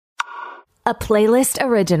a Playlist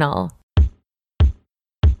original.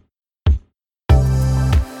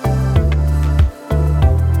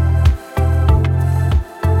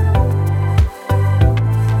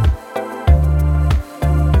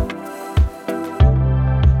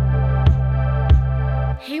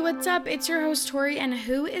 Hey, what's up? It's your host, Tori, and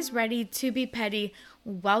who is ready to be petty?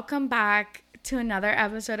 Welcome back to another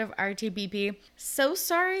episode of RTBP. So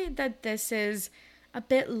sorry that this is a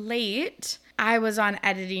bit late. I was on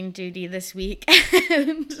editing duty this week,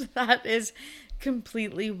 and that is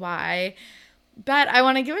completely why. But I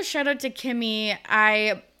want to give a shout out to Kimmy.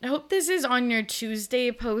 I hope this is on your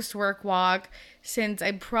Tuesday post-work walk, since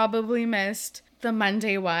I probably missed the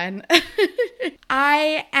Monday one.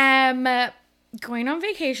 I am going on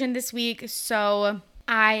vacation this week, so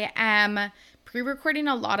I am pre-recording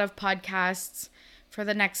a lot of podcasts for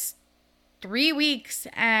the next 3 weeks,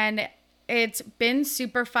 and it's been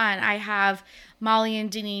super fun. I have Molly and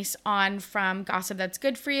Denise on from Gossip That's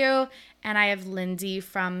Good For You, and I have Lindsay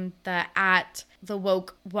from the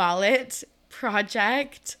Woke Wallet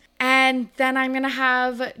project, and then I'm gonna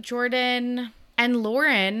have Jordan and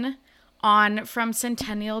Lauren on from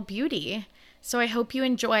Centennial Beauty. So I hope you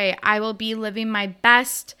enjoy. I will be living my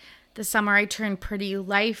best the summer I turn pretty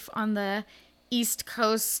life on the East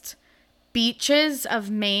Coast beaches of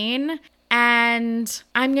Maine. And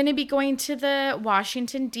I'm going to be going to the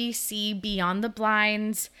Washington, D.C. Beyond the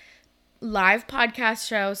Blinds live podcast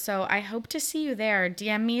show. So I hope to see you there.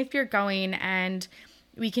 DM me if you're going, and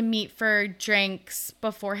we can meet for drinks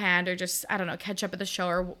beforehand, or just, I don't know, catch up at the show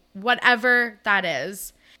or whatever that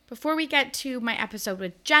is. Before we get to my episode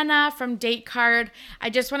with Jenna from Date Card, I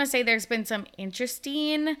just want to say there's been some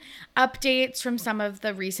interesting updates from some of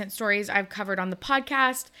the recent stories I've covered on the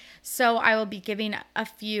podcast. So I will be giving a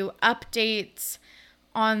few updates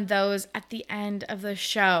on those at the end of the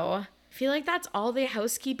show. I feel like that's all the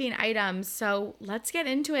housekeeping items. So let's get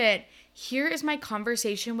into it. Here is my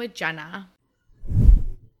conversation with Jenna.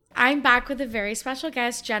 I'm back with a very special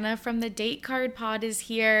guest. Jenna from the Date Card Pod is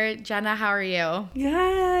here. Jenna, how are you?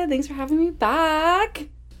 Yeah, thanks for having me back.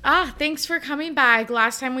 Thanks for coming back.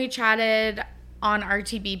 Last time we chatted on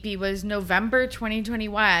RTBP was November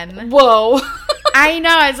 2021. Whoa. I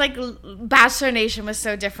know. It's like Bachelor Nation was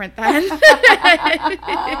so different then.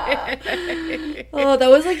 Oh, that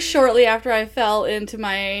was like shortly after I fell into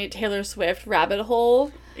my Taylor Swift rabbit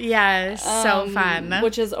hole. Yes, so fun.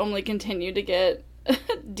 Which has only continued to get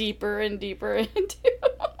deeper and deeper into.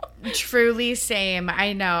 Truly same.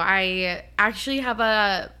 I know. I actually have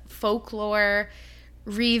a folklore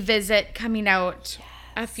revisit coming out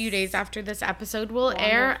a few days after this episode will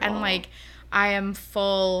air, and like I am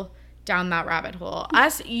full down that rabbit hole.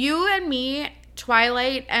 Us, you and me,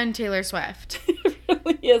 Twilight and Taylor Swift. It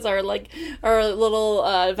really is our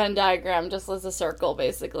little Venn diagram, just as a circle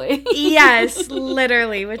basically. Yes,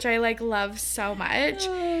 literally, which I love so much.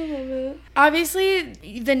 Oh, I love it.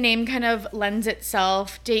 Obviously, the name kind of lends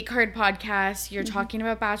itself. Date Card Podcast, you're talking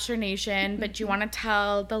about Bachelor Nation, but do you want to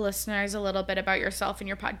tell the listeners a little bit about yourself and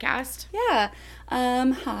your podcast? Yeah.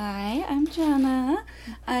 Hi, I'm Jenna.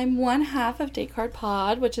 I'm one half of Date Card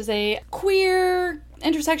Pod, which is a queer,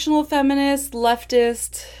 intersectional, feminist,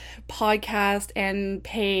 leftist podcast and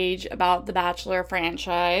page about the Bachelor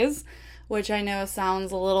franchise, which I know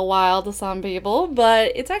sounds a little wild to some people,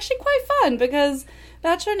 but it's actually quite fun because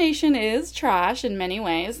Bachelor Nation is trash in many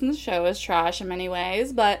ways, and the show is trash in many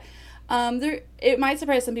ways, but it might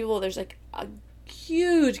surprise some people. There's like a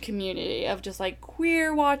huge community of just like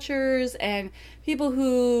queer watchers and people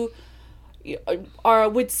who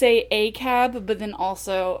would say ACAB, but then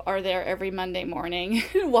also are there every Monday morning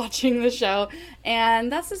watching the show,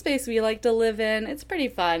 and that's the space we like to live in. It's pretty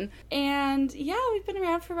fun, and yeah, we've been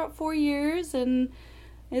around for about 4 years, and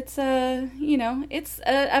it's it's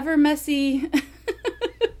a ever messy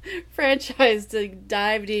franchise to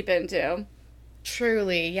dive deep into.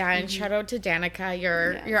 Truly, yeah, and shout out to Danica,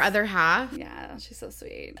 your other half. Yeah, she's so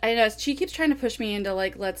sweet. I know, she keeps trying to push me into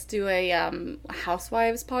like, let's do a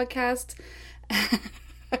Housewives podcast.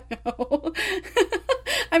 I know.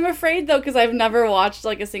 I'm afraid though, because I've never watched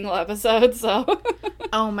like a single episode, so.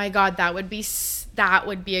 Oh my god, that would be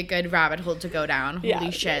a good rabbit hole to go down. Holy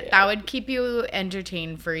shit. Yeah. That would keep you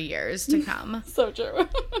entertained for years to come. So true.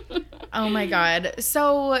 Oh my god.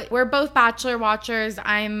 So we're both Bachelor watchers.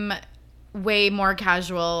 I'm way more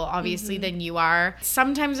casual, obviously, than you are.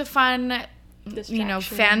 Sometimes a fun,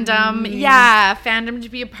 fandom. Yeah, fandom to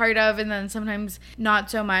be a part of, and then sometimes not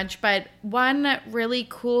so much. But one really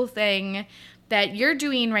cool thing that you're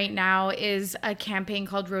doing right now is a campaign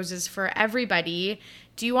called Roses for Everybody.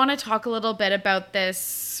 Do you want to talk a little bit about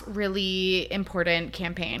this really important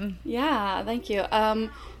campaign? Yeah, thank you.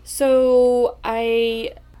 So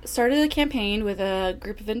I started a campaign with a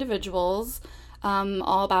group of individuals,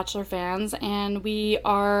 all Bachelor fans, and we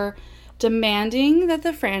are demanding that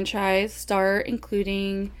the franchise start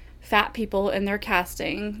including fat people in their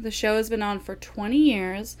casting. The show has been on for 20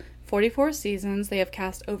 years, 44 seasons. They have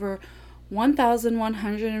cast over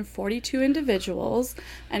 1,142 individuals,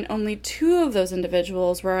 and only 2 of those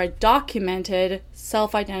individuals were documented,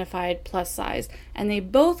 self-identified plus size, and they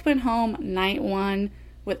both went home night 1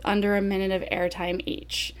 with under a minute of airtime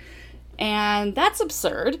each. And that's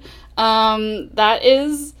absurd. That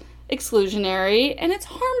is exclusionary, and it's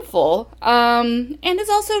harmful. And it's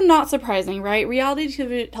also not surprising, right?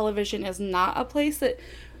 Reality television is not a place that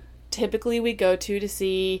typically we go to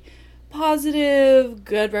see positive,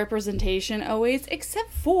 good representation always,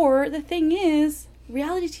 except for the thing is,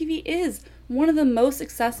 reality TV is one of the most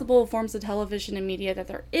accessible forms of television and media that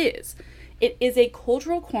there is. It is a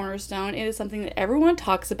cultural cornerstone. It is something that everyone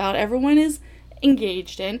talks about, everyone is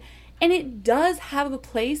engaged in, and it does have a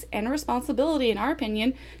place and a responsibility, in our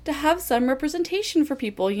opinion, to have some representation for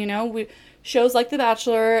people. You know, shows like The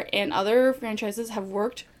Bachelor and other franchises have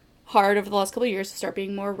worked hard over the last couple of years to start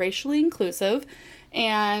being more racially inclusive,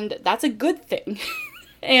 and that's a good thing.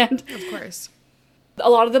 And of course, a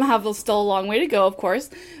lot of them have still a long way to go, of course,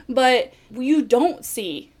 but you don't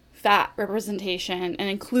see fat representation and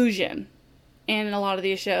inclusion in a lot of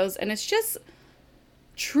these shows, and it's just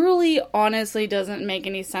truly, honestly, doesn't make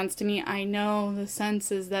any sense to me. I know the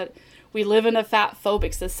sense is that we live in a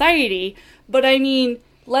fat-phobic society, but I mean,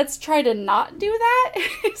 let's try to not do that,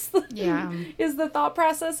 is the thought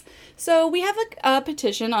process. So we have a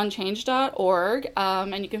petition on change.org,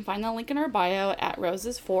 and you can find the link in our bio at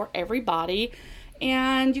Roses for Everybody,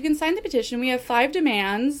 and you can sign the petition. We have 5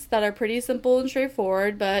 demands that are pretty simple and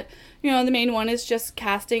straightforward, but, you know, the main one is just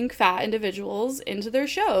casting fat individuals into their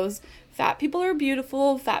shows. Fat people are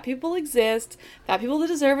beautiful, fat people exist, fat people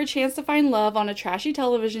deserve a chance to find love on a trashy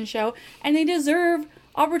television show, and they deserve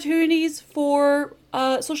opportunities for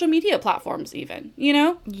social media platforms even, you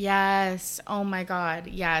know? Yes. Oh my God.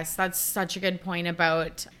 Yes. That's such a good point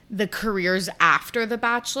about the careers after The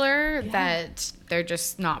Bachelor that they're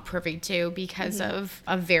just not privy to because of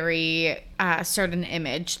a very certain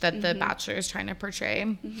image that The Bachelor is trying to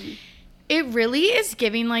portray. It really is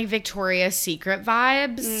giving like Victoria's Secret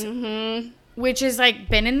vibes, which has like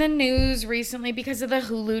been in the news recently because of the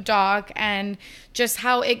Hulu doc and just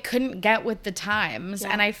how it couldn't get with the times.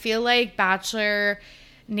 And I feel like Bachelor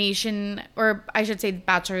Nation, or I should say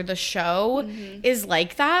Bachelor the show, is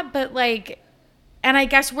like that, but like, and I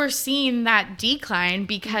guess we're seeing that decline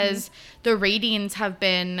because the ratings have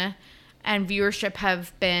been and viewership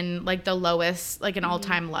have been like the lowest, like an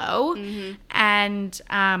all-time low. And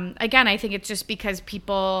again, I think it's just because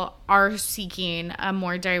people are seeking a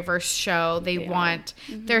more diverse show. They want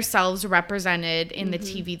themselves represented in the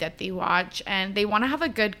TV that they watch, and they want to have a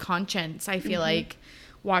good conscience, I feel like,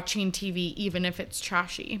 watching TV, even if it's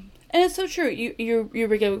trashy. And it's so true. You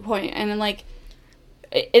bring a good point. And then, like,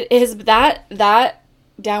 it is that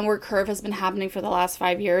downward curve has been happening for the last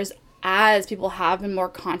 5 years as people have been more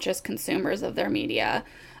conscious consumers of their media.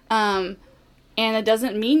 And it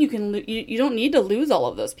doesn't mean you don't need to lose all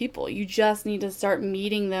of those people. You just need to start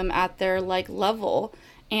meeting them at their, like, level.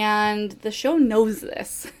 And the show knows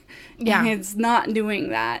this. And it's not doing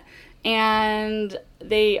that. And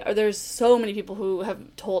there's so many people who have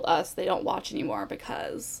told us they don't watch anymore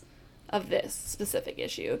because of this specific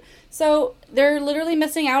issue. So they're literally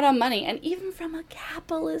missing out on money. And even from a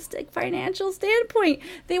capitalistic financial standpoint,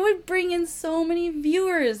 they would bring in so many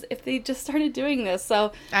viewers if they just started doing this.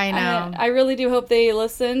 So I know. I really do hope they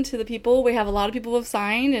listen to the people. We have a lot of people who have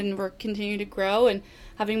signed, and we're continuing to grow and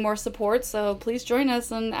having more support. So please join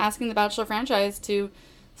us in asking the Bachelor franchise to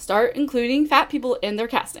start including fat people in their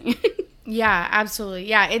casting. Yeah, absolutely.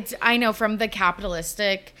 Yeah, I know from the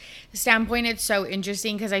capitalistic standpoint, it's so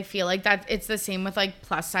interesting because I feel like that it's the same with like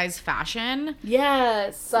plus size fashion.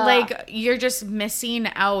 Yes. Like you're just missing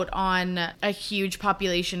out on a huge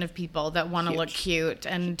population of people that want to look cute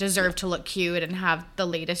and deserve to look cute and have the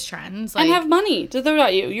latest trends. Like, and have money to throw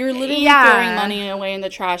at you. You're literally throwing money away in the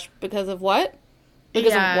trash because of what?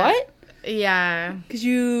 Because of what? Yeah. Because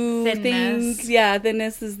you think,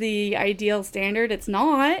 thinness is the ideal standard. It's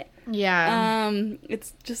not. Yeah.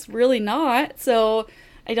 It's just really not. So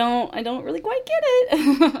I don't really quite get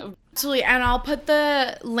it. Absolutely. And I'll put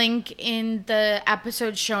the link in the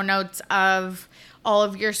episode show notes of all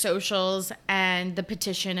of your socials and the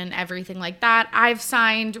petition and everything like that. I've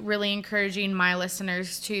signed, really encouraging my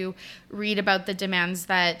listeners to read about the demands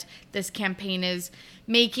that this campaign is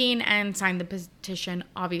making and sign the petition,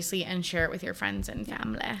 obviously, and share it with your friends and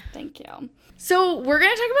family. Thank you. So we're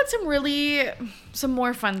going to talk about some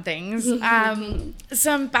more fun things.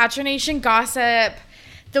 Some Bachelor Nation gossip,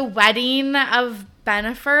 the wedding of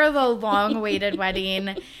Bennifer, the long-awaited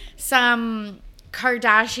wedding, some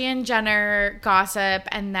Kardashian-Jenner gossip,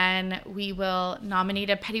 and then we will nominate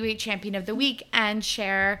a Pettyweight Champion of the Week and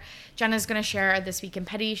Jenna's going to share This Week in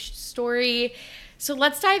Petty story. So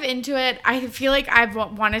let's dive into it. I feel like I've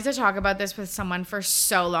wanted to talk about this with someone for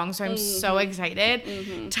so long, so I'm so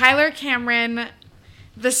excited. Tyler Cameron,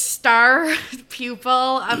 the star pupil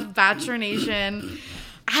of Bachelor Nation,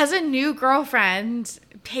 has a new girlfriend,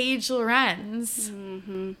 Paige Lorenz.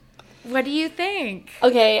 What do you think?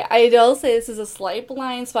 Okay, I will say this is a slight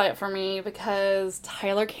blind spot for me because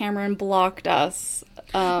Tyler Cameron blocked us.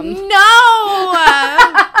 No!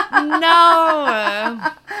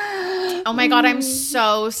 Oh my God, I'm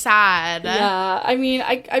so sad. Yeah, I mean,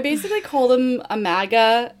 I basically called him a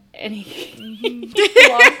MAGA and he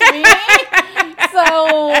blocked me.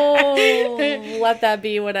 So let that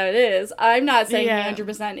be what it is. I'm not saying he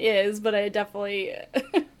 100% is, but I definitely...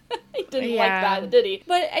 He didn't like that, did he?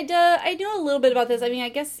 But I know a little bit about this. I mean, I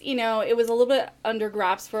guess, it was a little bit under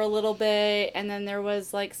wraps for a little bit, and then there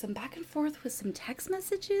was, like, some back and forth with some text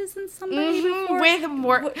messages and somebody before. With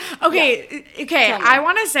more... Okay, I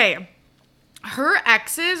want to say, her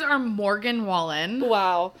exes are Morgan Wallen.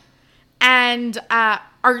 Wow. And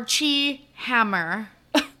Archie Hammer.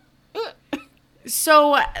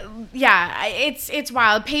 So, yeah, it's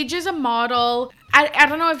wild. Paige is a model. I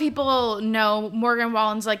don't know if people know Morgan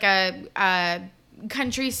Wallen's like a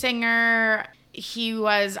country singer. He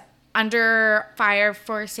was under fire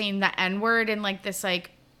for saying the N-word in like this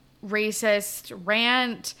like racist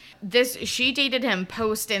rant. She dated him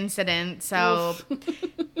post-incident, so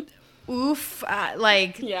oof.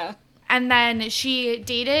 Yeah. And then she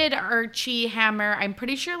dated Archie Hammer, I'm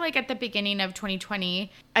pretty sure like at the beginning of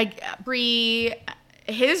 2020,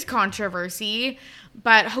 his controversy,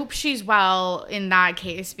 but hope she's well in that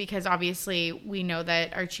case because obviously we know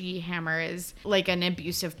that Archie Hammer is like an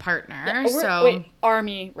abusive partner. Yeah, wait,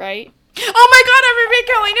 Army, right? Oh my God, everybody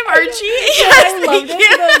calling him Archie? Yes, I loved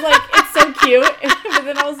it. I was like, it's so cute. But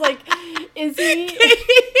then I was like, is he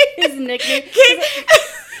his nickname?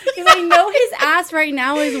 Because I know his ass right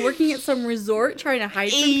now is working at some resort trying to hide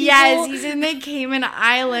from people. Yes, he's in the Cayman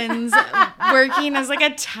Islands working as like a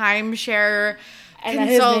timeshare and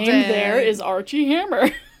consultant. His name there is Archie Hammer.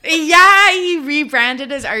 Yeah, he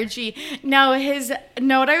rebranded as Archie. No, I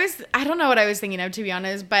don't know what I was thinking of, to be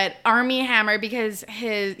honest, but Armie Hammer, because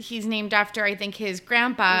he's named after, I think, his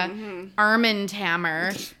grandpa, Armand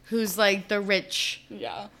Hammer, who's like the rich...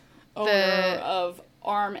 Yeah. Owner of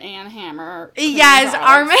Arm and Hammer. Yes,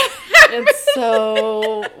 Arm and Hammer. It's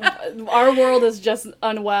so... Our world is just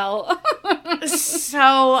unwell.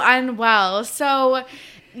 So unwell. So...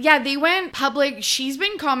 Yeah, they went public. She's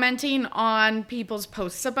been commenting on people's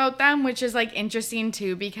posts about them, which is, like, interesting,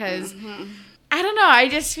 too, because, I don't know, I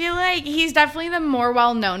just feel like he's definitely the more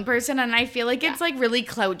well-known person, and I feel like it's, like, really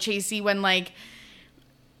clout-chasey when, like,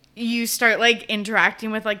 you start, like,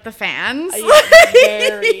 interacting with, like, the fans.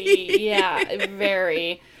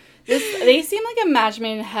 Very. They seem like a match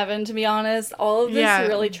made in heaven, to be honest. All of this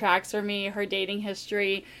really tracks for me. Her dating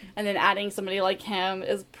history and then adding somebody like him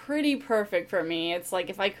is pretty perfect for me. It's like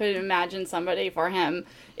if I could imagine somebody for him,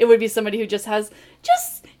 it would be somebody who just has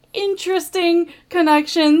interesting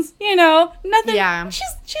connections, nothing. Yeah. She's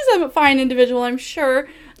a fine individual, I'm sure.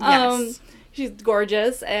 Yes. She's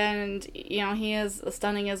gorgeous, and, he is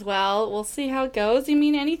stunning as well. We'll see how it goes. I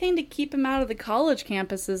mean, anything to keep him out of the college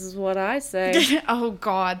campuses is what I say. Oh,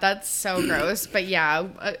 God, that's so gross. But,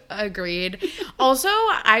 yeah, agreed. Also,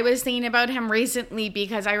 I was thinking about him recently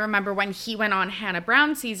because I remember when he went on Hannah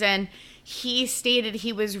Brown season, he stated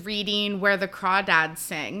he was reading Where the Crawdads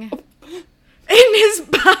Sing in his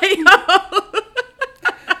bio.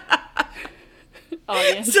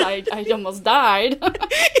 Audience, I almost died.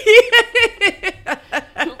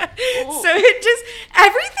 So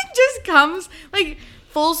everything just comes like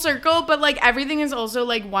full circle, but like everything is also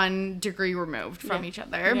like 1 degree removed from each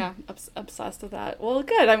other. Yeah, obsessed with that. Well,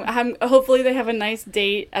 good. I'm hopefully they have a nice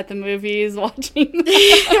date at the movies watching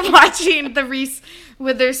the Reese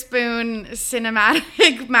Witherspoon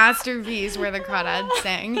cinematic masterpiece Where the Crawdads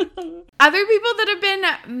Sing. Other people that have been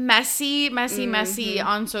messy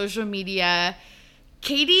on social media.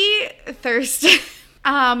 Katie Thurston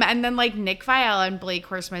And then like Nick Viall and Blake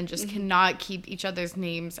Horstmann just cannot keep each other's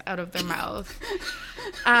names out of their mouth.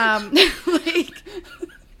 Like,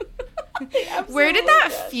 where did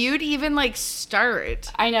that feud even like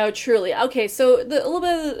start? I know, truly. Okay, so a little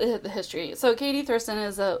bit of the history. So Katie Thurston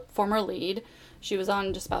is a former lead. She was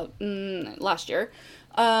on just about last year.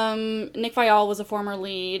 Nick Viall was a former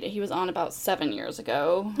lead. He was on about 7 years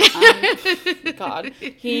ago. God.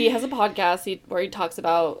 He has a podcast where he talks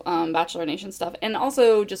about Bachelor Nation stuff, and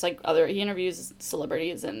also just like he interviews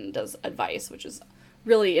celebrities and does advice, which is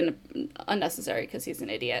really unnecessary because he's an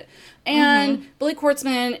idiot. And Blake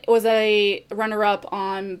Horstmann was a runner-up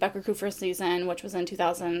on Becker Cooper's season, which was in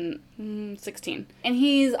 2016. And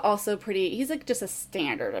he's also he's like just a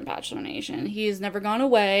standard in Bachelor Nation. He's never gone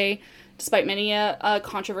away, despite many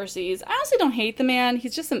controversies. I honestly don't hate the man.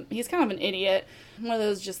 He's kind of an idiot. One of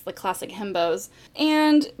those just the classic himbos.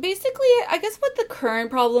 And basically, I guess what the current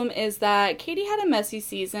problem is that Katie had a messy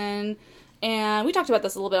season. And we talked about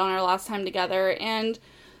this a little bit on our last time together. And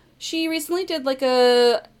she recently did like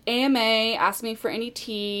a AMA, asked me for any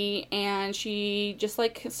tea, and she just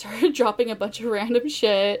like started dropping a bunch of random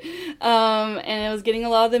shit. And it was getting a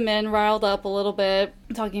lot of the men riled up a little bit,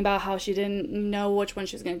 talking about how she didn't know which one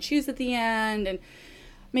she was going to choose at the end, and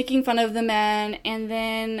making fun of the men. And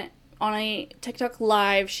then on a TikTok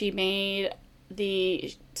live, she made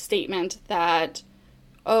the statement that,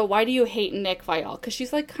 oh, why do you hate Nick Viall? Because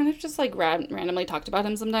she's, like, kind of just, like, randomly talked about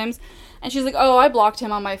him sometimes. And she's like, oh, I blocked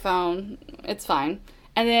him on my phone. It's fine.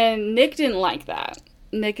 And then Nick didn't like that.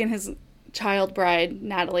 Nick and his child bride,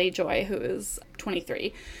 Natalie Joy, who is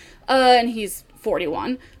 23. And he's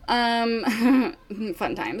 41.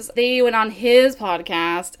 Fun times. They went on his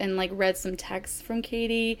podcast and, like, read some texts from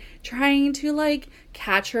Katie, trying to, like,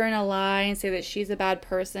 catch her in a lie and say that she's a bad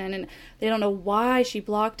person, and they don't know why she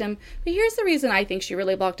blocked him. But here's the reason I think she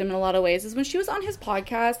really blocked him in a lot of ways, is when she was on his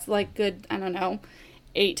podcast, like,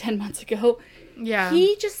 8-10 months ago,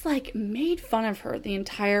 he just, like, made fun of her the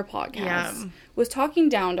entire podcast. Was talking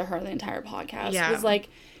down to her the entire podcast. Was, like,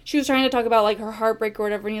 she was trying to talk about, like, her heartbreak or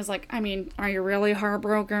whatever, and he was like, I mean, are you really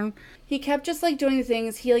heartbroken? He kept just, like, doing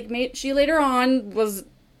things. He, like, she later on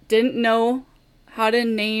didn't know how to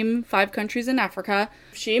name 5 countries in Africa.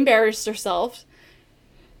 She embarrassed herself.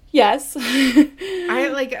 Yes.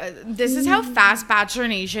 This is how fast Bachelor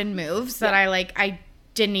Nation moves that I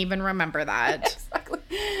didn't even remember that. Exactly.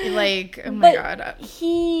 Like, oh my God.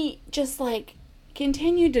 He just, like,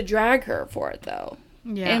 continued to drag her for it, though.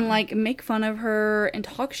 Yeah. And, like, make fun of her and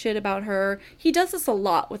talk shit about her. He does this a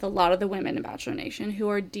lot with a lot of the women in Bachelor Nation who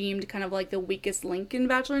are deemed kind of, like, the weakest link in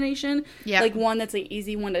Bachelor Nation. Yeah. Like, one that's an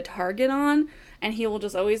easy one to target on. And he will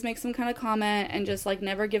just always make some kind of comment and just, like,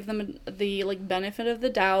 never give them the, like, benefit of the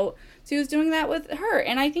doubt. So he was doing that with her.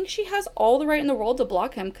 And I think she has all the right in the world to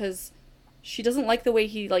block him because she doesn't like the way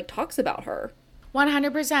he, like, talks about her.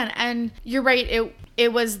 100%. And you're right,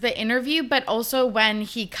 it was the interview, but also when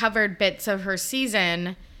he covered bits of her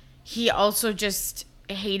season, he also just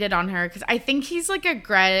hated on her. Because I think he's like a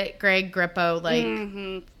Greg Grippo, like,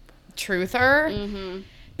 truther.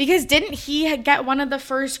 Because didn't he get one of the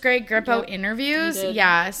first Greg Grippo interviews?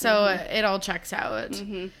 Yeah, so it all checks out.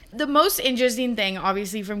 The most interesting thing,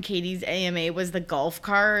 obviously, from Katie's AMA was the golf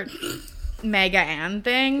cart Mega Ann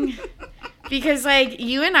thing. Because, like,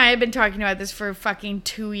 you and I have been talking about this for fucking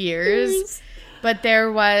 2 years. But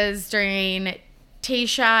there was, during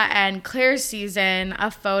Tayshia and Claire's season,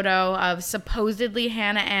 a photo of supposedly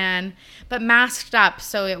Hannah Ann, but masked up.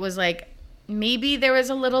 So it was, like, maybe there was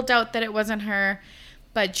a little doubt that it wasn't her.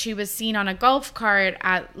 But she was seen on a golf cart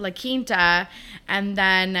at La Quinta. And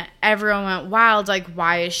then everyone went wild. Like,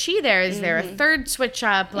 why is she there? Is there a third switch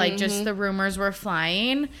up? Like, just the rumors were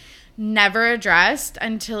flying. Never addressed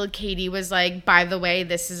until Katie was like, by the way,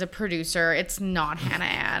 this is a producer. It's not Hannah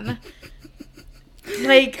Ann.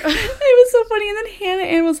 Like, it was so funny. And then Hannah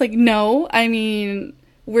Ann was like, no, I mean,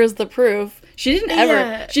 where's the proof? She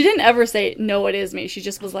didn't ever say, no, it is me. She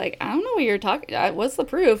just was like, I don't know what you're talking about. What's the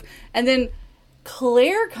proof? And then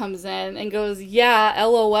Claire comes in and goes, yeah,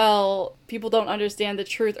 LOL, people don't understand the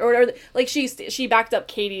truth. Or like, she backed up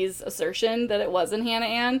Katie's assertion that it wasn't Hannah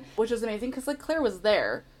Ann, which was amazing because, like, Claire was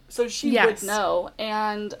there. So she would know.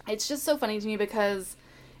 And it's just so funny to me because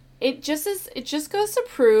it just goes to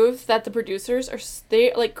prove that the producers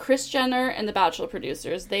like Kris Jenner and the Bachelor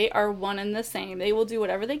producers, they are one and the same. They will do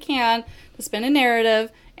whatever they can to spin a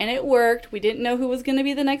narrative, and it worked. We didn't know who was going to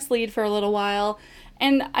be the next lead for a little while.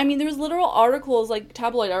 And I mean, there was literal articles, like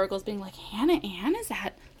tabloid articles, being like, Hannah Ann is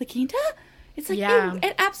at La Quinta? It's like, Yeah.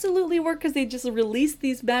 it absolutely worked because they just released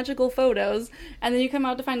these magical photos, and then you come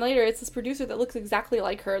out to find later it's this producer that looks exactly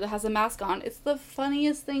like her that has a mask on. It's the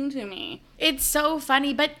funniest thing to me. It's so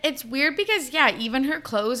funny, but it's weird because, yeah, even her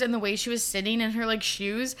clothes and the way she was sitting and her, like,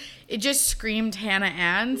 shoes, it just screamed Hannah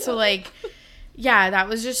Ann. So, like, yeah, that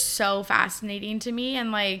was just so fascinating to me.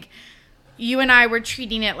 And, like, you and I were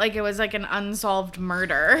treating it like it was, like, an unsolved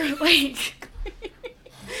murder. Like...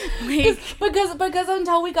 because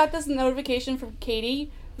until we got this notification from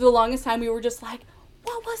Katie, for the longest time we were just like,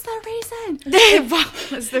 what was the reason?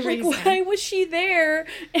 What was the reason? Why was she there?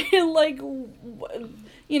 And like,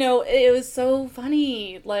 you know, it was so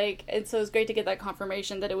funny. Like, and so it was great to get that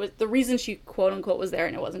confirmation that it was the reason she quote unquote was there,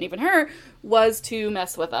 and it wasn't even her, was to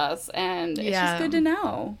mess with us. And it's just good to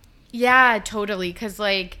know. Yeah, totally. Because,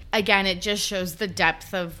 like, again, it just shows the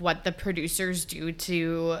depth of what the producers do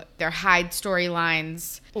to their hide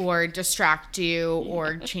storylines or distract you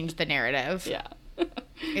or change the narrative. Yeah.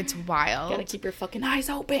 It's wild. Gotta keep your fucking eyes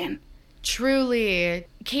open. Truly.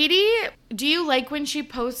 Katie, do you like when she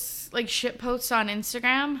posts, like, shit posts on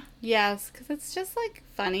Instagram? Yes, because it's just, like,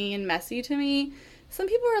 funny and messy to me. Some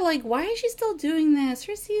people are like, why is she still doing this?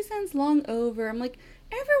 Her season's long over. I'm like...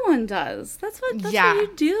 Everyone does. That's what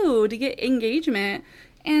you do to get engagement.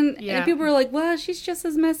 And people are like, well, she's just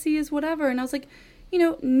as messy as whatever. And I was like, you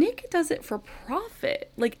know, Nick does it for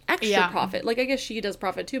profit, like extra profit. Like, I guess she does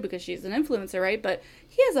profit too because she's an influencer, right? But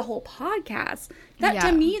he has a whole podcast. That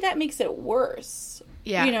to me, that makes it worse.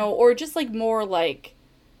 Yeah. You know, or just like more like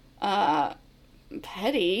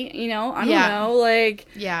petty, you know? I don't know. Like,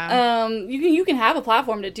 you can have a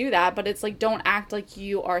platform to do that, but it's like, don't act like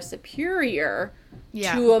you are superior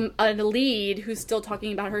to a lead who's still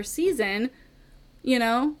talking about her season, you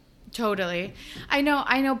know? Totally. I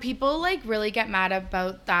know people, like, really get mad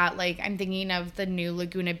about that. Like, I'm thinking of the new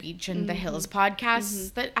Laguna Beach and The Hills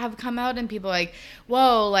podcasts that have come out, and people are like,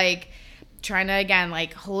 whoa, like, trying to, again,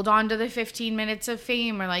 like, hold on to the 15 minutes of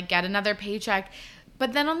fame or, like, get another paycheck.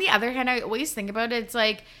 But then on the other hand, I always think about it, it's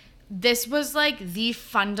like, this was, like, the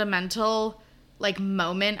fundamental... like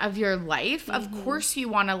moment of your life. Of course you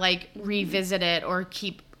want to like revisit it or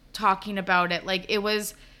keep talking about it. Like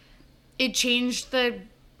it changed the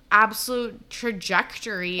absolute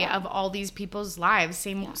trajectory of all these people's lives.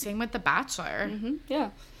 Same with The Bachelor. Yeah.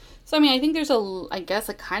 So I mean, I think there's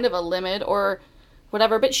a kind of a limit or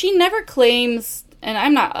whatever, but she never claims, and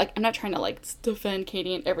I'm not trying to like defend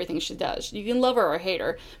Katie and everything she does. You can love her or hate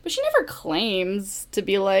her, but she never claims to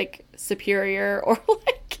be like superior or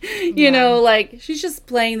like, you know, like she's just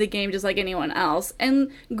playing the game just like anyone else.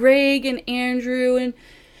 And Greg and Andrew and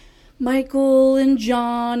Michael and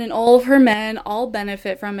John and all of her men all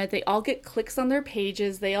benefit from it. They all get clicks on their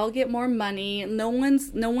pages. They all get more money. No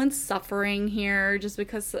one's suffering here just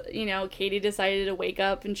because, you know, Katie decided to wake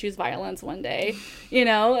up and choose violence one day. You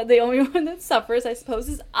know, the only one that suffers, I suppose,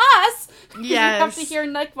 is us. Yes. We have to hear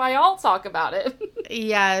Nick Viall talk about it.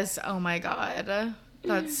 Yes. Oh my God.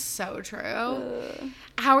 That's so true.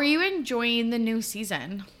 How are you enjoying the new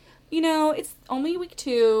season? You know, it's only week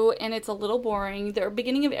 2, and it's a little boring. The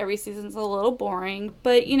beginning of every season is a little boring.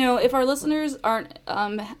 But, you know, if our listeners aren't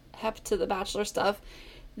hep to the Bachelor stuff,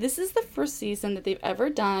 this is the first season that they've ever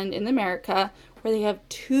done in America where they have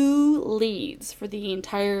 2 leads for the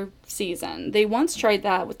entire season. They once tried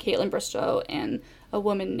that with Caitlin Bristowe and a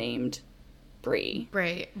woman named Brittany,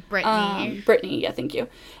 yeah, thank you.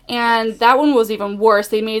 And that one was even worse.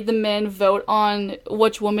 They made the men vote on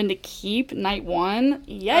which woman to keep night 1.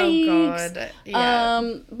 Yikes. Oh, God.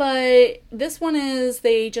 Yeah. But this one is,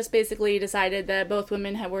 they just basically decided that both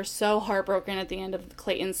women were so heartbroken at the end of the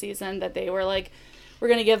Clayton season that they were like, we're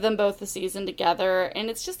going to give them both the season together. And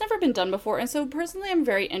it's just never been done before. And so personally, I'm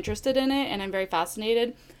very interested in it, and I'm very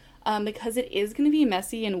fascinated. Because it is going to be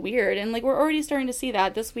messy and weird. And, like, we're already starting to see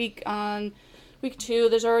that this week on week 2.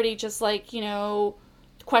 There's already just, like, you know,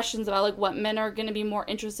 questions about, like, what men are going to be more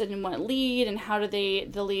interested in what lead and how do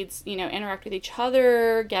the leads, you know, interact with each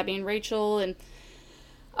other, Gabby and Rachel. And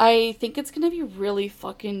I think it's going to be really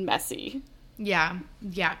fucking messy. Yeah,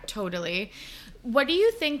 totally. What do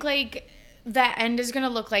you think, like, the end is going to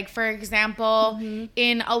look like? For example,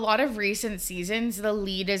 in a lot of recent seasons, the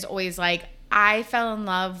lead is always like, I fell in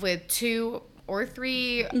love with 2 or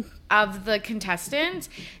 3 of the contestants.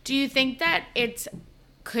 Do you think that it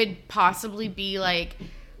could possibly be like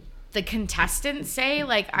the contestants say,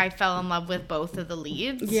 like, I fell in love with both of the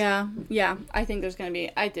leads? Yeah. I think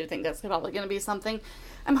I do think that's probably going to be something.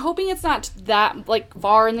 I'm hoping it's not that, like,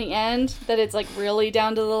 far in the end, that it's, like, really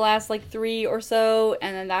down to the last, like, 3 or so,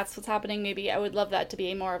 and then that's what's happening. Maybe I would love that to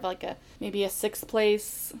be more of, like, maybe a 6th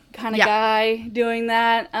place kind of guy doing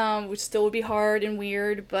that, which still would be hard and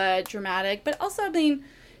weird, but dramatic. But also, I mean,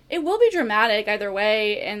 it will be dramatic either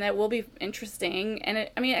way, and it will be interesting, and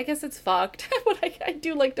I guess it's fucked, but I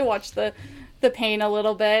do like to watch the pain a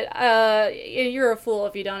little bit. You're a fool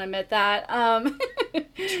if you don't admit that.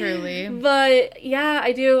 Truly. But yeah,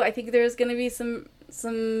 I do. I think there's going to be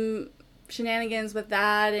some shenanigans with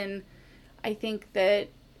that, and I think that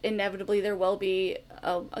inevitably there will be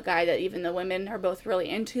a guy that even the women are both really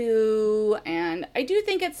into, and I do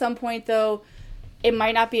think at some point, though, it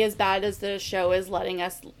might not be as bad as the show is letting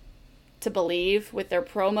us to believe with their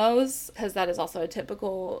promos, because that is also a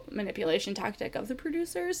typical manipulation tactic of the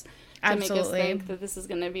producers to make us think that this is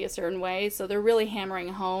going to be a certain way. So they're really hammering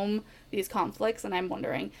home these conflicts, and I'm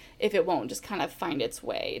wondering if it won't just kind of find its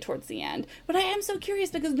way towards the end. But I am so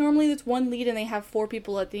curious, because normally it's one lead and they have 4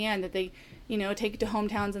 people at the end that they, you know, take to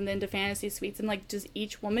hometowns and then to fantasy suites. And, like, does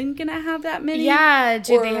each woman gonna have that many? Yeah,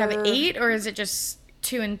 do they have 8, or is it just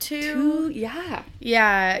 2 and 2? Yeah.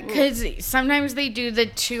 Yeah, because sometimes they do the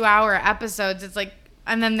 2-hour episodes. It's like,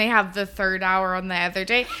 and then they have the 3rd hour on the other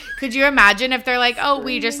day. Could you imagine if they're like, oh,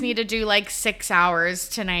 we just need to do like 6 hours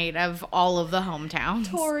tonight of all of the hometowns?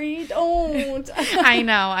 Tori, don't. I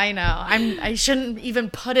know. I shouldn't even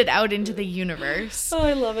put it out into the universe. Oh,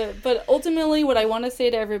 I love it. But ultimately, what I want to say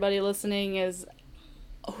to everybody listening is,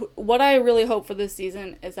 what I really hope for this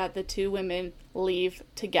season is that the 2 women leave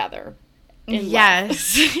together.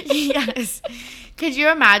 Yes. Yes. Could you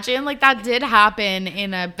imagine? Like, that did happen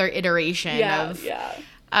in their iteration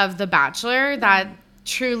of The Bachelor. That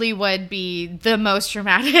truly would be the most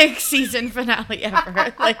dramatic season finale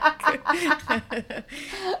ever. Like,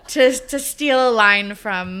 to steal a line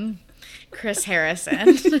from Chris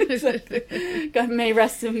Harrison. God may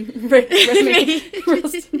rest in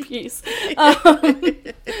peace.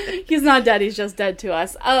 He's not dead, he's just dead to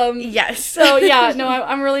us. Yes. So yeah, no,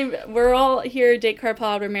 I'm really, we're all here at Date Card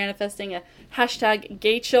Pod. We're manifesting a hashtag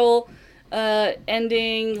Gachel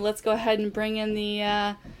ending. Let's go ahead and bring in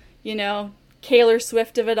the Taylor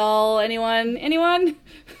Swift of it all. Anyone?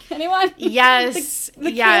 Yes.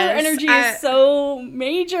 The Taylor energy is so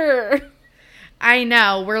major. I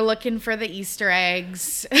know. We're looking for the Easter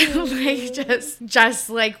eggs, like just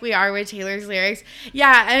like we are with Taylor's lyrics.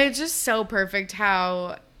 Yeah, and it's just so perfect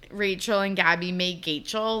how Rachel and Gabby make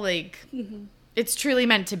Gachel. Like, it's truly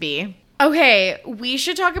meant to be. Okay, we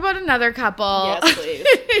should talk about another couple. Yes, please.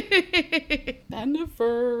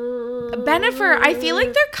 Bennifer. I feel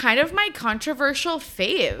like they're kind of my controversial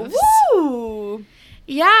faves. Woo!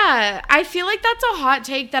 Yeah, I feel like that's a hot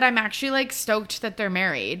take that I'm actually, like, stoked that they're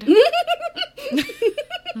married.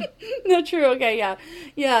 No, true. Okay,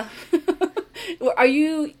 yeah.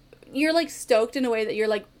 You're, like, stoked in a way that you're,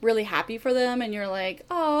 like, really happy for them, and you're like,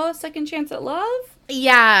 oh, second chance at love?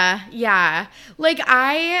 Yeah. Like,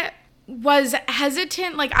 I was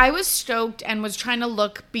hesitant. Like, I was stoked and was trying to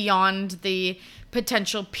look beyond the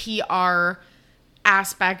potential PR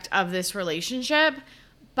aspect of this relationship,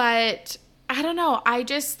 but I don't know. I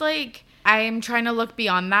just, like, I am trying to look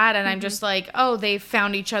beyond that, and I'm just like, oh, they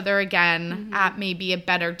found each other again at maybe a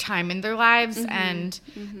better time in their lives, and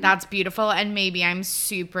that's beautiful, and maybe I'm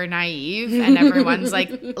super naive, and everyone's,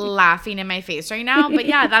 like, laughing in my face right now, but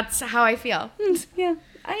yeah, that's how I feel. Yeah.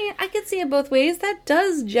 I could see it both ways. That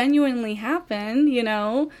does genuinely happen,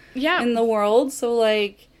 in the world, so,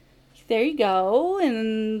 like, there you go,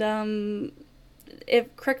 and,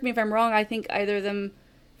 correct me if I'm wrong, I think either of them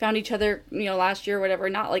found each other, last year or whatever,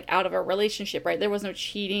 not, like, out of a relationship, right? There was no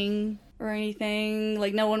cheating or anything.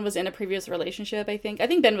 Like, no one was in a previous relationship, I think. I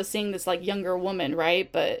think Ben was seeing this, like, younger woman,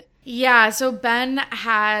 right? But yeah, so Ben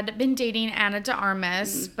had been dating Anna de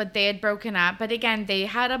Armas, but they had broken up. But again, they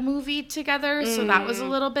had a movie together, so that was a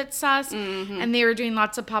little bit sus. And they were doing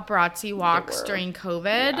lots of paparazzi walks during COVID.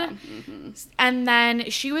 Yeah. And then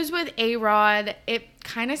she was with A-Rod. It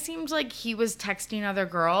kind of seemed like he was texting other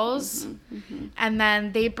girls. And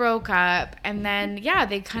then they broke up. And then, yeah,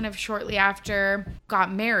 they kind of shortly after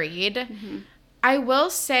got married. I will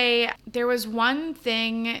say there was one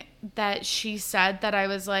thing that she said that I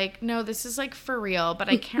was like, no, this is, like, for real, but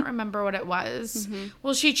I can't remember what it was.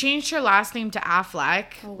 Well, she changed her last name to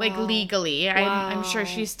Affleck, like, legally. I'm sure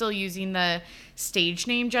she's still using the stage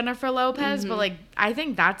name Jennifer Lopez, but, like, I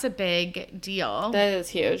think that's a big deal. That is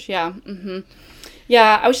huge, yeah.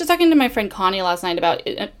 Yeah, I was just talking to my friend Connie last night about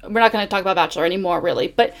it. We're not going to talk about Bachelor anymore, really,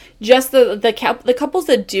 but just the couples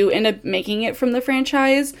that do end up making it from the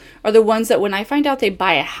franchise are the ones that when I find out they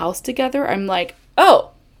buy a house together, I'm like,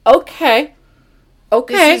 oh, okay.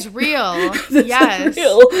 okay, this is real. Yes. Is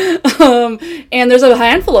real. And there's a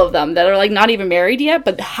handful of them that are like not even married yet,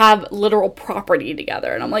 but have literal property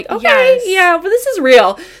together. And I'm like, okay, Yes. yeah, but this is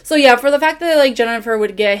real. So yeah, for the fact that like Jennifer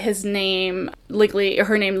would get her name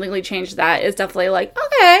legally changed, that is definitely like,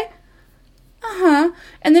 okay.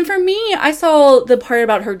 And then for me, I saw the part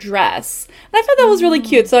about her dress. And I thought that was really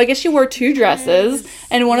cute. So I guess she wore 2 dresses. Yes,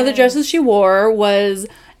 and one of the dresses she wore was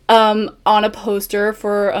on a poster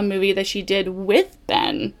for a movie that she did with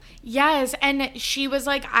Ben. Yes, and she was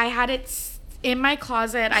like, I had it in my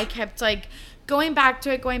closet. I kept like going back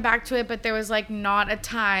to it, but there was like not a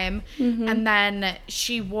time. And then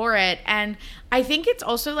she wore it, and I think it's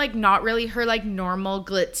also like not really her like normal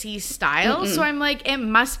glitzy style. So I'm like, it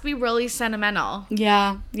must be really sentimental.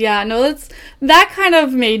 Yeah, no, that kind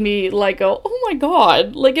of made me like go, oh my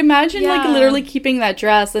god, like imagine like literally keeping that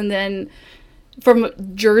dress and then from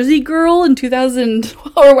Jersey Girl in 2000,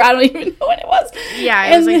 or I don't even know when it was. Yeah,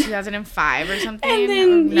 it was like 2005 or something.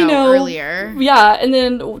 And then, earlier. Yeah, and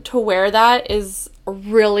then to wear that is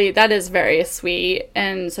very sweet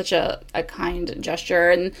and such a kind gesture.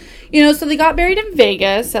 And, so they got married in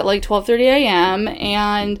Vegas at like 12:30 a.m.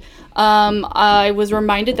 And I was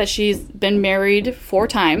reminded that she's been married 4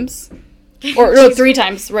 times. Or no, 3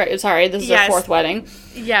 times. Right? Sorry, this is her 4th wedding.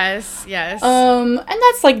 Yes. And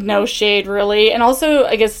that's like no shade really. And also,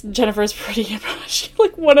 I guess Jennifer's pretty. She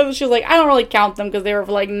was like, I don't really count them because they were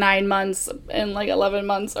for like 9 months and like 11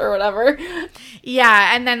 months or whatever.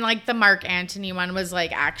 Yeah, and then like the Mark Antony one was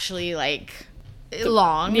like actually like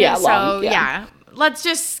long. Yeah, so long. Yeah. Let's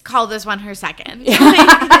just call this one her second.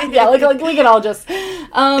 Yeah, like we could all just.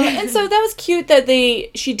 And so that was cute that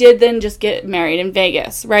she did then just get married in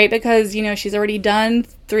Vegas, right? Because, she's already done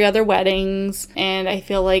 3 other weddings, and I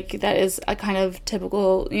feel like that is a kind of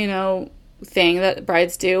typical, thing that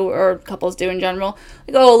brides do or couples do in general.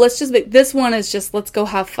 Like, oh, this one is just, let's go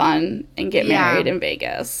have fun and get married in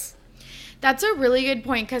Vegas. That's a really good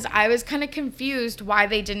point, because I was kind of confused why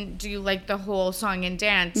they didn't do like the whole song and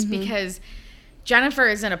dance, because Jennifer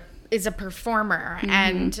is a performer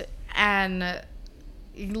and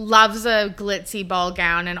loves a glitzy ball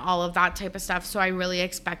gown and all of that type of stuff. So I really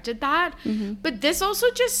expected that. But this also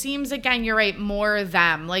just seems, again, you're right, more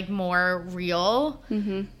them, like more real.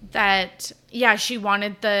 That, yeah, she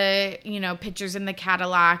wanted the, pictures in the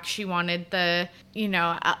Cadillac. She wanted the,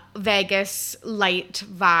 Vegas light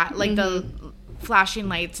vibe, like the flashing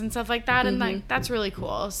lights and stuff like that, and like that's really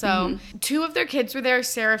cool. So 2 of their kids were there,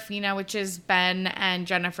 Serafina, which is Ben and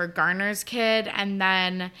Jennifer Garner's kid, and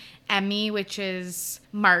then Emmy, which is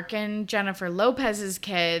Mark and Jennifer Lopez's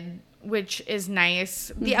kid, which is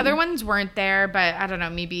nice. The other ones weren't there, but I don't know,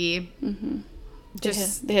 maybe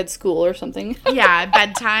just they had school or something. Yeah,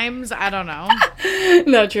 bedtimes, I don't know.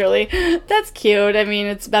 No, truly, that's cute. I mean,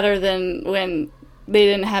 it's better than when they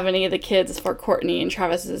didn't have any of the kids for Courtney and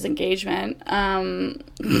Travis's engagement.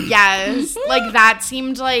 Yes. Like, that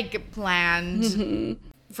seemed like planned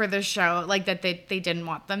for the show. Like, that they didn't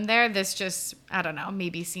want them there. This just, I don't know,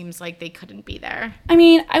 maybe seems like they couldn't be there. I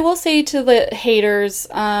mean, I will say to the haters,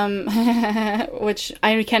 which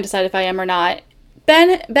I can't decide if I am or not,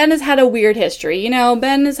 Ben has had a weird history.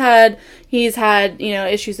 He's had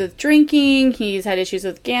issues with drinking, he's had issues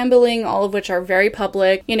with gambling, all of which are very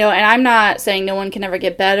public, and I'm not saying no one can ever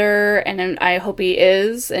get better, and I hope he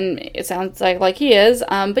is, and it sounds like he is,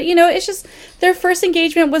 but it's just their first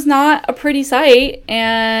engagement was not a pretty sight,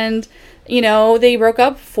 and they broke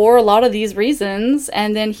up for a lot of these reasons,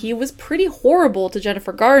 and then he was pretty horrible to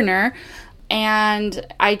Jennifer Garner. And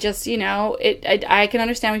I just, I can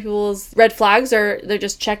understand when people's red flags they're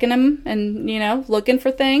just checking them and, looking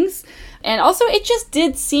for things. And also, it just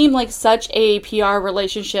did seem like such a PR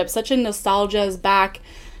relationship, such a nostalgia's back,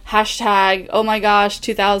 hashtag, oh my gosh,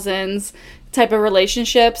 2000s type of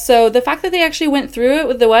relationship. So the fact that they actually went through it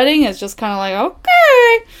with the wedding is just kind of like,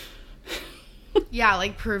 okay. Yeah,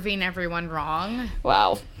 like proving everyone wrong.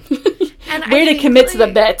 Wow. And way to commit to the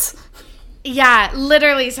bit. Yeah,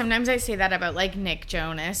 literally, sometimes I say that about, like, Nick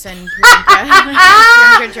Jonas and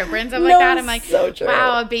Priyanka Chopra and stuff like that. I'm like, so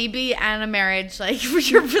wow, a baby and a marriage, like,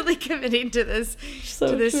 you're really committing to this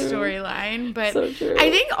storyline. But so I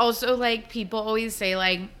think also, like, people always say,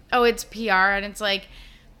 like, oh, it's PR, and it's like,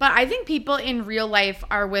 but I think people in real life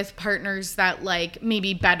are with partners that, like,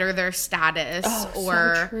 maybe better their status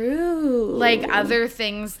or so true. Like other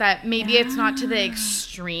things that maybe it's not to the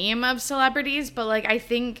extreme of celebrities, but like I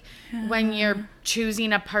think when you're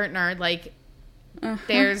choosing a partner, like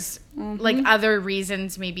there's like other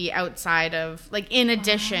reasons maybe outside of like in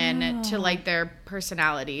addition to like their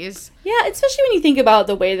personalities. Yeah, especially when you think about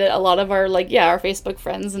the way that a lot of our like our Facebook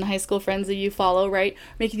friends and high school friends that you follow, right,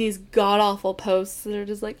 making these god awful posts that are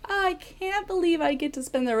just like, I can't believe I get to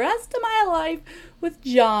spend the rest of my life with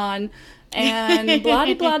John and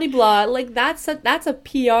blah blah blah. Like that's a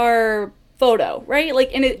PR photo, right?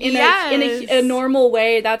 Like in a normal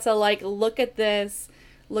way, that's a like, look at this.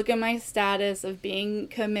 Look at my status of being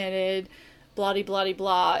committed, blah, blah,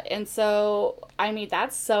 blah. And so, I mean,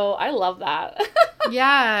 I love that.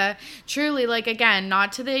 Yeah, truly. Like, again,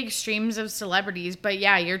 not to the extremes of celebrities, but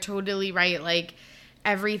yeah, you're totally right. Like,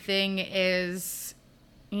 everything is,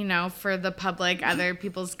 you know, for the public, other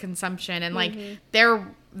people's consumption. And, like,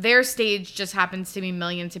 their stage just happens to be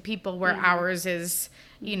millions of people, where ours is,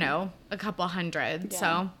 you know, a couple hundred. Yeah.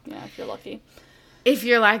 So, yeah, if you're lucky. If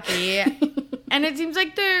you're lucky. And it seems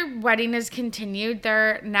like their wedding has continued.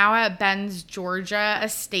 They're now at Ben's Georgia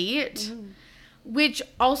estate, which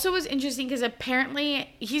also was interesting because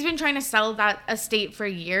apparently he's been trying to sell that estate for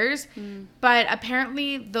years, but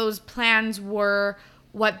apparently those plans were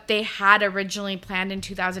what they had originally planned in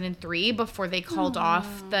 2003 before they called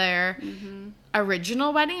off their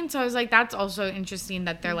original wedding. So I was like, that's also interesting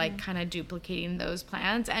that they're like kind of duplicating those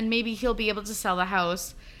plans, and maybe he'll be able to sell the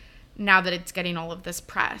house now that it's getting all of this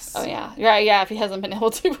press. Oh, yeah. Right, yeah, if he hasn't been able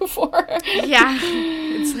to before. Yeah.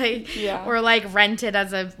 It's like, or like rent it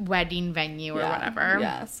as a wedding venue or whatever.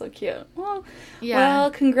 Yeah, so cute.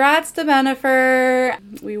 Well, congrats to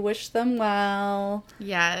Bennifer. We wish them well.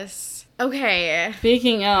 Yes. Okay.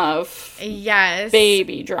 Speaking of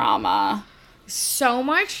baby drama. So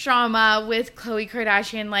much drama with Khloe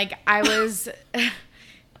Kardashian. Like, I was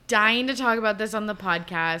dying to talk about this on the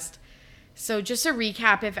podcast. So just a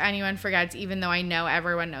recap, if anyone forgets, even though I know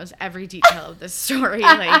everyone knows every detail of this story,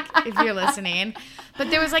 like, if you're listening. But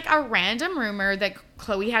there was, like, a random rumor that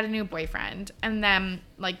Khloe had a new boyfriend. And then,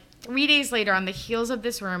 like, 3 days later, on the heels of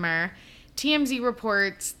this rumor, TMZ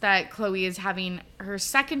reports that Khloe is having her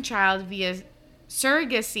second child via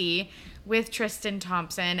surrogacy with Tristan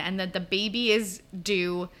Thompson, and that the baby is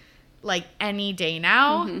due, like, any day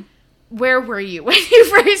now. Where were you when you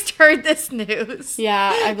first heard this news?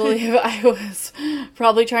 Yeah, I believe I was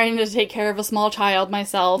probably trying to take care of a small child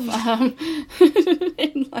myself, and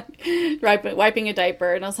like wiping a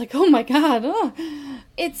diaper, and I was like, "Oh my god!"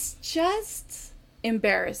 It's just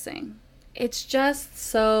embarrassing. It's just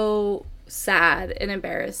so sad and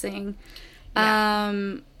embarrassing.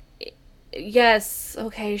 Yeah. Yes.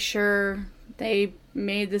 Okay. Sure. They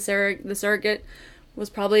made the surrogate was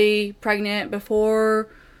probably pregnant before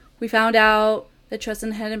we found out that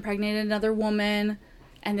Tristan had impregnated another woman,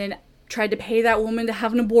 and then tried to pay that woman to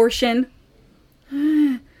have an abortion.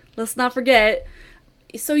 Let's not forget.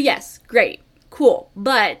 So yes, great, cool.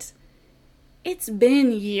 But it's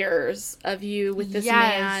been years of you with this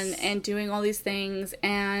man and doing all these things,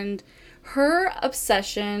 and her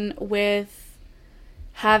obsession with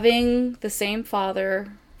having the same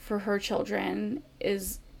father for her children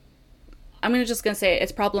is, I'm just going to say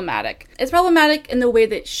it's problematic. It's problematic in the way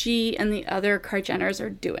that she and the other Kardashians are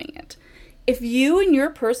doing it. If you in your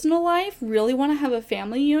personal life really want to have a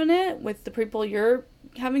family unit with the people you're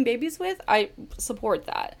having babies with, I support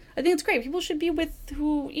that. I think it's great. People should be with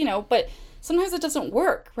who, but sometimes it doesn't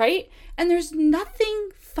work, right? And there's nothing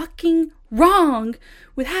fucking wrong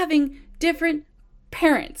with having different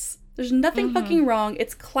parents. There's nothing fucking wrong.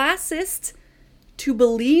 It's classist to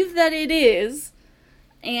believe that it is.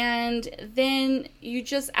 And then you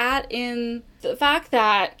just add in the fact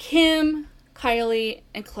that Kim, Kylie,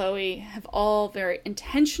 and Khloe have all very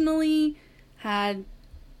intentionally had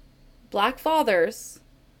black fathers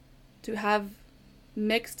to have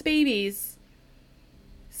mixed babies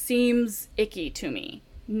seems icky to me.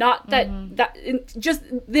 Not that, just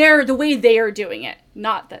the way they are doing it.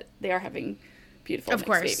 Not that they are having beautiful mixed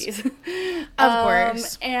babies. Of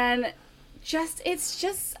course. And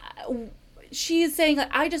she is saying, like,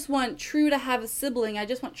 I just want True to have a sibling. I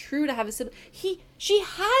just want True to have a sibling. She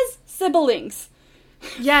has siblings.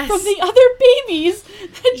 Yes. From the other babies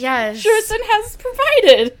that Tristan has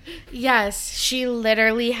provided. Yes. She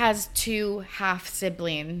literally has 2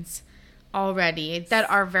 half-siblings already that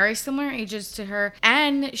are very similar ages to her.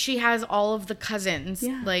 And she has all of the cousins,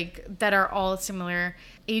 that are all similar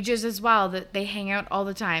ages as well, that they hang out all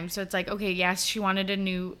the time. So it's like, okay, yes, she wanted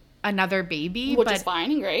another baby, which is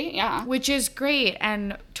fine and great, which is great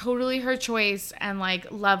and totally her choice and like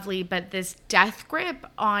lovely, but this death grip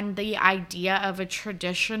on the idea of a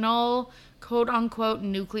traditional quote unquote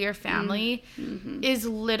nuclear family is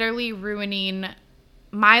literally ruining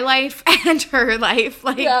my life and her life.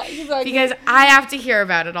 Like, yeah, exactly. because I have to hear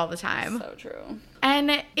about it all the time. So true.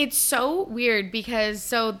 And it's so weird because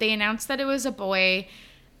so they announced that it was a boy,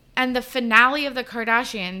 and the finale of the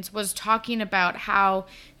Kardashians was talking about how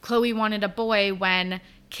Khloe wanted a boy when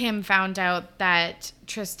Kim found out that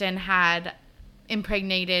Tristan had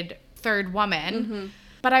impregnated third woman.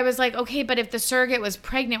 But I was like, okay, but if the surrogate was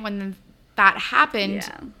pregnant when that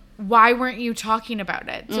happened, why weren't you talking about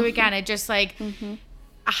it? So again, it just like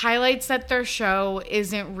highlights that their show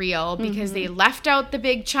isn't real because they left out the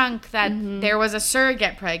big chunk that there was a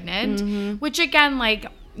surrogate pregnant, which again, like,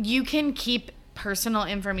 you can keep personal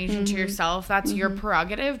information to yourself. That's your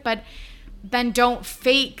prerogative, but then don't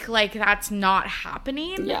fake like that's not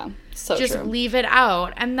happening. Yeah, so just true. leave it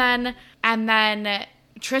out. And then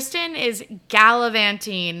Tristan is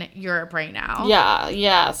gallivanting Europe right now. Yeah,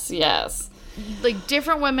 yes. Like,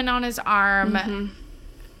 different women on his arm,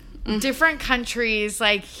 different countries.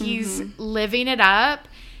 Like, he's living it up.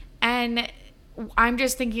 And I'm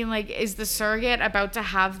just thinking, like, is the surrogate about to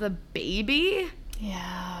have the baby?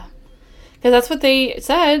 Yeah. Because that's what they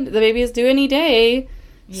said. The baby is due any day.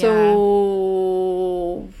 Yeah.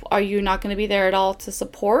 So are you not going to be there at all to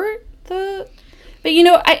support the... But, you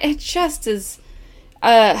know, it just is...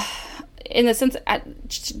 in the sense...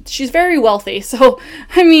 she's very wealthy. So,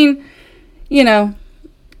 I mean, you know...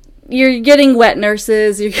 You're getting wet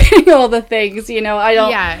nurses. You're getting all the things, you know. I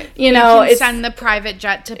don't, you know, can send the private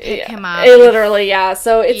jet to pick him up. Literally, yeah.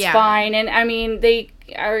 So it's fine. And I mean,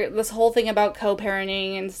 this whole thing about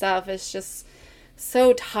co-parenting and stuff is just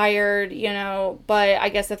so tired, you know. But I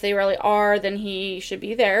guess if they really are, then he should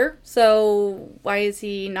be there. So why is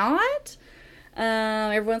he not?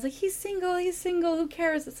 Everyone's like, he's single, who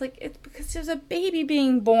cares? It's like, it's because there's a baby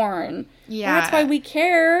being born. Yeah. That's why we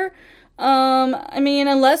care. I mean,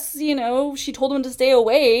 unless, you know, she told him to stay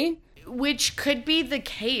away. Which could be the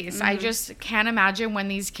case. I just can't imagine when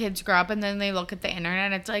these kids grow up and then they look at the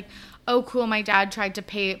internet and it's like, oh, cool, my dad tried to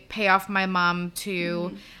pay off my mom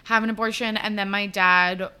to have an abortion, and then my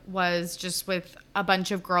dad was just with a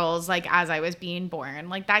bunch of girls, like, as I was being born.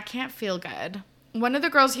 Like, that can't feel good. One of the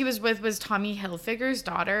girls he was with was Tommy Hilfiger's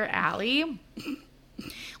daughter, Allie.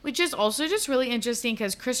 Which is also just really interesting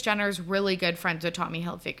because Kris Jenner is really good friends with Tommy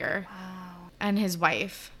Hilfiger. Wow. And his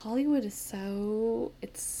wife. Hollywood is so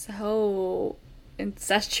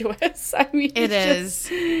incestuous. I mean,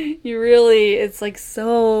 it's like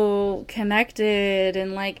so connected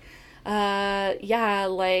and like,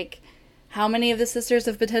 like, how many of the sisters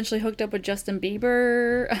have potentially hooked up with Justin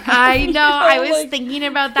Bieber? I know. I was thinking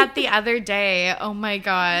about that the other day. Oh my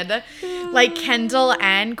God. Like Kendall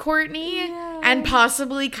and Kourtney and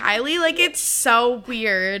possibly Kylie. Like, it's so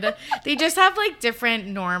weird. They just have like different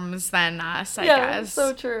norms than us, I guess.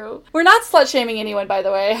 So true. We're not slut shaming anyone, by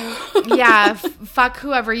the way. Yeah. Fuck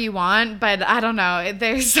whoever you want. But I don't know.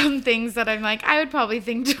 There's some things that I'm like, I would probably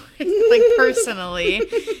think twice, like personally,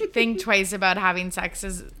 think twice about having sex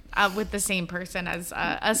with the same person as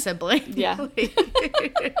a sibling. Yeah.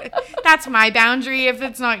 That's my boundary. If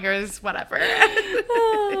it's not yours, whatever.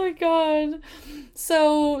 Oh, my God.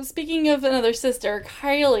 So, speaking of another sister,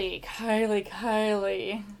 Kylie.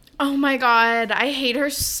 Oh, my God. I hate her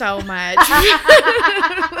so much.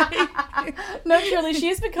 No, truly,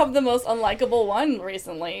 she's become the most unlikable one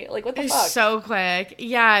recently. Like, what the fuck? So quick.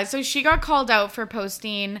 Yeah, so she got called out for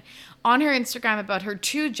posting on her Instagram about her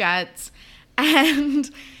 2 jets.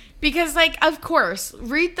 And... because, like, of course,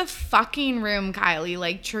 read the fucking room, Kylie,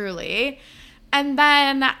 like, truly. And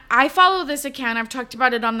then I follow this account. I've talked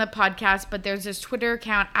about it on the podcast, but there's this Twitter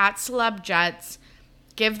account at CelebJets.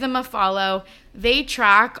 Give them a follow. They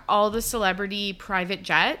track all the celebrity private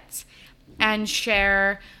jets and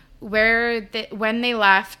share when they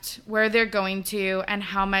left, where they're going to, and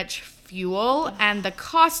how much fuel and the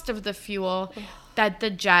cost of the fuel that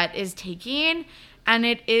the jet is taking. And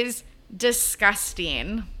it is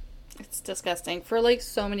disgusting. It's disgusting for, like,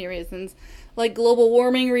 so many reasons. Like, global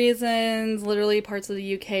warming reasons. Literally, parts of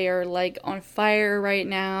the UK are, like, on fire right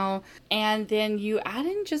now. And then you add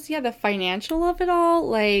in just, the financial of it all.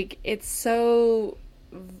 Like, it's so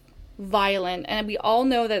violent. And we all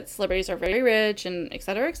know that celebrities are very rich and et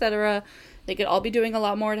cetera, et cetera. They could all be doing a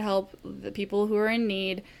lot more to help the people who are in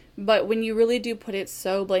need. But when you really do put it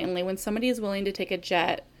so blatantly, when somebody is willing to take a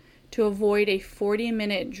jet to avoid a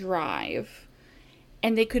 40-minute drive...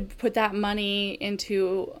 and they could put that money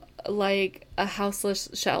into, like, a houseless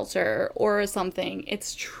shelter or something.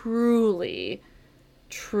 It's truly,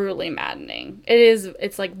 truly maddening.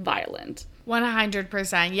 It's, like, violent.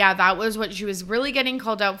 100%. Yeah, that was what she was really getting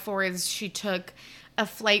called out for, is she took a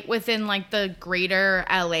flight within like the greater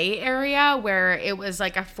LA area where it was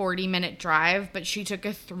like a 40-minute drive, but she took a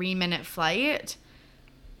 3-minute flight.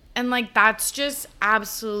 And like, that's just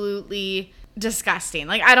absolutely disgusting.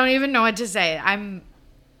 Like, I don't even know what to say.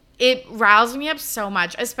 It riles me up so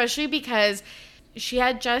much, especially because she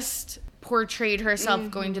had just portrayed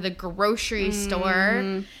herself going to the grocery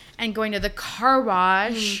store and going to the car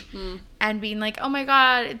wash and being like, oh my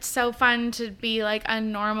God, it's so fun to be like a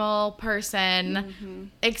normal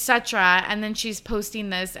person, etc. And then she's posting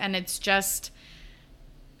this and it's just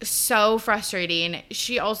so frustrating.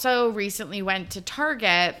 She also recently went to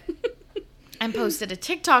Target and posted a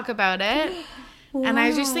TikTok about it. Wow. And I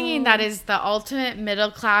was just thinking that is the ultimate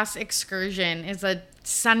middle class excursion, is a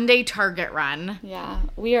Sunday Target run. Yeah,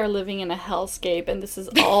 we are living in a hellscape, and this is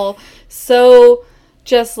all so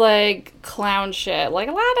just like clown shit. Like,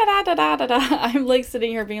 la da da da da da da. I'm like sitting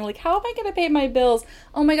here being like, how am I gonna pay my bills?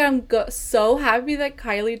 Oh my God, I'm so happy that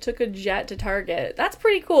Kylie took a jet to Target. That's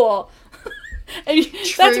pretty cool. And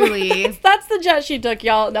truly. That's the jet she took,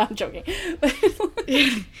 y'all. No, I'm joking.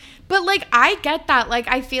 But, like, I get that. Like,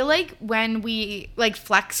 I feel like when we, like,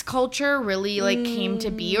 flex culture really, like, came to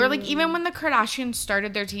be, or, like, even when the Kardashians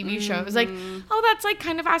started their TV show, it was like, oh, that's, like,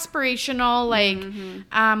 kind of aspirational. Like,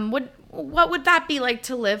 what would that be like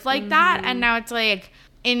to live like that? And now it's, like,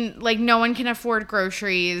 no one can afford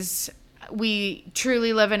groceries. We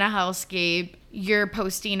truly live in a hellscape. You're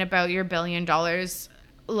posting about your $1 billion.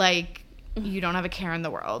 Like, you don't have a care in the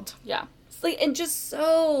world. Yeah. It's like, and just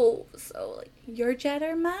so like, your jet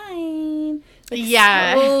or mine. Like,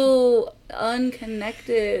 yeah. So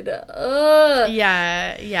unconnected. Ugh.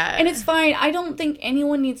 Yeah, yeah. And it's fine. I don't think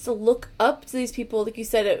anyone needs to look up to these people. Like you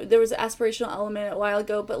said, there was an aspirational element a while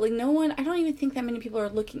ago, but like I don't even think that many people are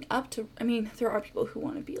looking up to, I mean, there are people who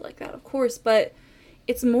want to be like that, of course, but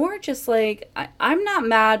it's more just like, I'm not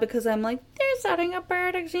mad because I'm like, they're setting a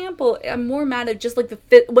bad example. I'm more mad at just like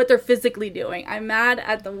what they're physically doing. I'm mad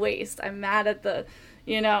at the waste. I'm mad at the,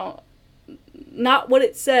 not what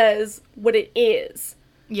it says, what it is.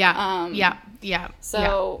 Yeah. Yeah.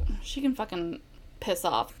 So she can fucking piss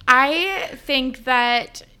off. I think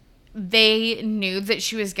that they knew that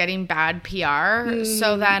she was getting bad PR.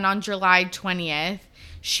 So then on July 20th,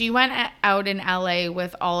 she went out in LA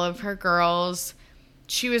with all of her girls.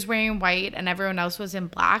 She was wearing white and everyone else was in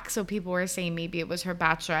black. So people were saying maybe it was her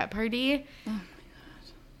bachelorette party. Oh my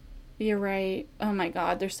God. You're right. Oh my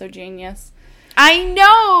God. They're so genius. I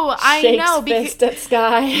know. Fist at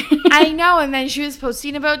Sky. I know. And then she was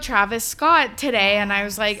posting about Travis Scott today. And I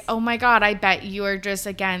was like, oh my God, I bet you are just,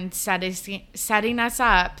 again, setting us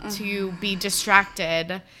up to be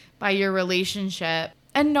distracted by your relationship.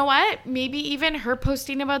 And you know what? Maybe even her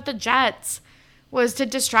posting about the Jets was to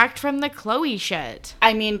distract from the Khloe shit.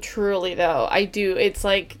 I mean, truly, though. I do. It's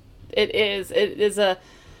like, it is a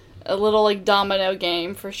little, like, domino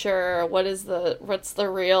game, for sure. What's the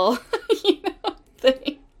real,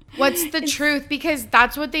 thing? What's the truth? Because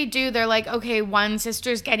that's what they do. They're like, okay, one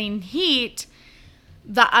sister's getting heat.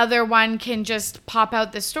 The other one can just pop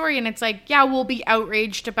out the story. And it's like, yeah, we'll be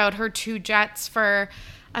outraged about her 2 jets for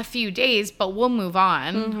a few days, but we'll move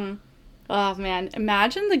on. Mm-hmm. Oh, man.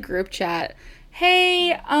 Imagine the group chat.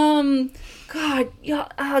 Hey, God,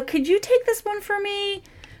 could you take this one for me?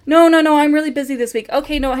 No, I'm really busy this week.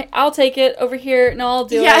 Okay, no, I'll take it over here. No, I'll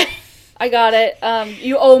do it. I got it.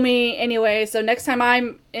 You owe me anyway, so next time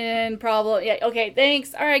I'm in problem. Yeah, okay,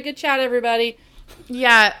 thanks. All right, good chat, everybody.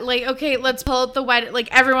 Yeah, like, okay, let's pull out the wedding. Like,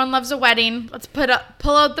 everyone loves a wedding. Let's pull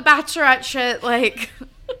out the bachelorette shit. Like,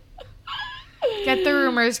 get the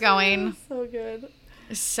rumors going. So good.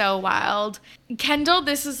 So wild. Kendall,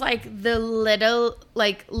 this is like the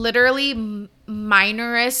literally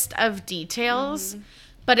minorest of details,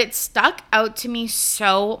 but it stuck out to me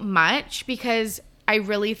so much because I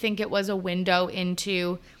really think it was a window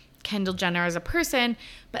into Kendall Jenner as a person.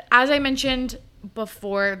 But as I mentioned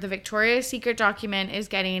before, the Victoria's Secret document is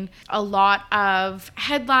getting a lot of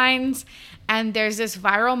headlines, and there's this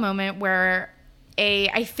viral moment where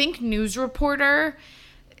I think news reporter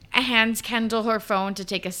hands Kendall her phone to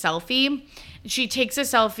take a selfie. She takes a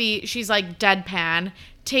selfie. She's like deadpan,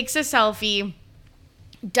 takes a selfie,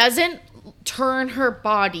 doesn't turn her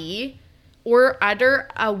body or utter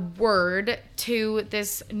a word to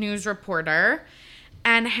this news reporter,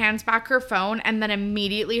 and hands back her phone, and then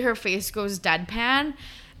immediately her face goes deadpan.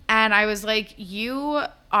 And I was like, you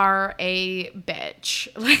are a bitch.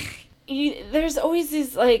 Like, there's always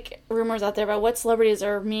these, like, rumors out there about what celebrities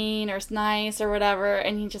are mean or nice or whatever,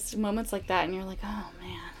 and you just, moments like that, and you're like, oh,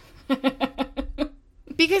 man.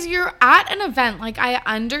 Because you're at an event. Like, I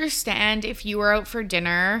understand if you were out for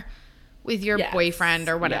dinner with your boyfriend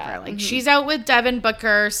or whatever. Yeah. Like, she's out with Devin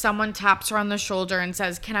Booker. Someone taps her on the shoulder and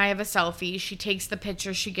says, can I have a selfie? She takes the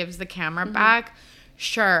picture. She gives the camera back.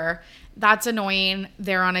 Sure. That's annoying.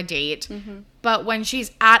 They're on a date. But when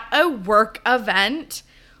she's at a work event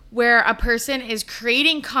where a person is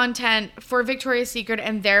creating content for Victoria's Secret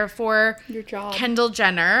and therefore Your job. Kendall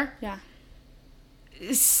Jenner,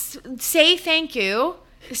 say thank you,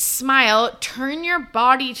 smile, turn your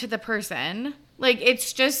body to the person. Like,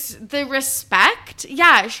 it's just the respect.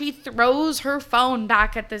 Yeah, she throws her phone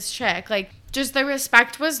back at this chick. Like, just the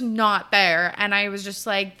respect was not there. And I was just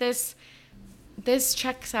like, this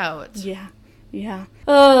checks out. Yeah. Yeah.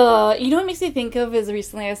 You know what makes me think of is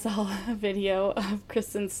recently I saw a video of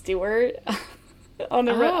Kristen Stewart on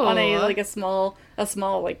a like a small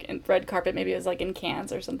like red carpet. Maybe it was like in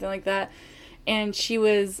Cannes or something like that. And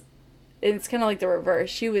it's kind of like the reverse.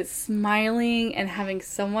 She was smiling and having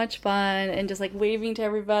so much fun and just like waving to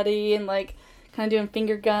everybody and like kind of doing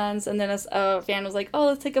finger guns. And then a fan was like, oh,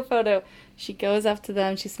 let's take a photo. She goes up to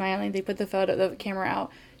them. She's smiling. They put the camera out.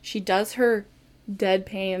 She does her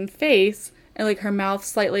deadpan face and like her mouth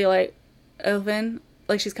slightly like open,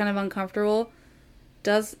 like she's kind of uncomfortable.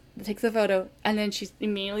 Takes a photo, and then she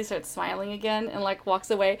immediately starts smiling again and like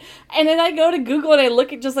walks away. And then I go to Google and I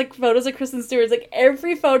look at just like photos of Kristen Stewart. It's like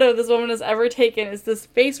every photo this woman has ever taken is this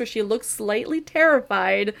face where she looks slightly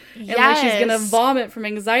terrified and like she's gonna vomit from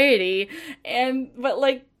anxiety. But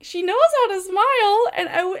like she knows how to smile, and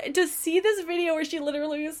I just see this video where she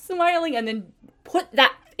literally is smiling and then put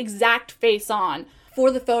that exact face on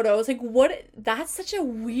for the photo. It's like, what? That's such a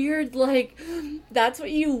weird, like, that's what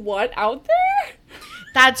you want out there?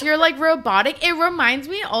 That's your, like, robotic. It reminds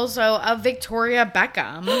me also of Victoria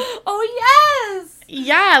Beckham. Oh, yes!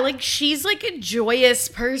 Yeah, like, she's, like, a joyous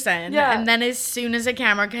person. Yeah. And then as soon as a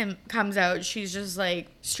camera comes out, she's just, like,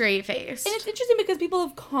 straight-faced. And it's interesting because people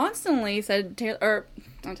have constantly said,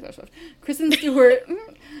 not Taylor Swift, Kristen Stewart,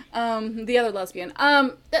 the other lesbian,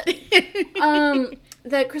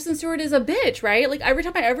 that Kristen Stewart is a bitch, right? Like, every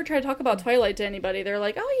time I ever try to talk about Twilight to anybody, they're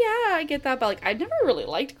like, oh yeah, I get that, but like, I've never really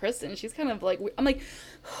liked Kristen. She's kind of like, I'm like,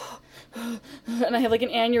 and I have like an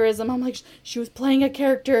aneurysm. I'm like, she was playing a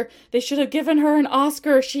character. They should have given her an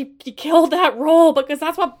Oscar. She killed that role because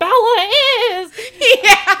that's what Bella is.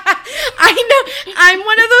 Yeah, I know. I'm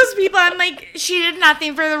one of those people. I'm like, she did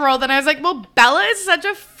nothing for the role. Then I was like, well, Bella is such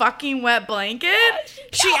a fucking wet blanket.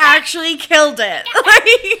 She actually killed it.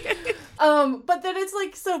 Like, but then it's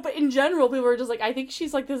like, so, but in general, people are just like, I think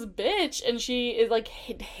she's like this bitch, and she is like,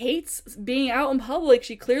 hates being out in public.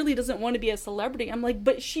 She clearly doesn't want to be a celebrity. I'm like,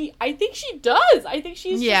 but I think she does. I think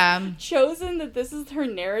she's just chosen that this is her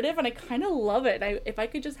narrative, and I kind of love it. If I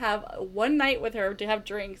could just have one night with her to have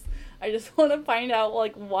drinks, I just want to find out,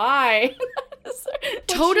 like, why.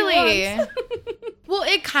 Totally. Well,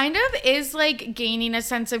 it kind of is like gaining a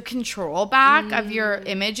sense of control back of your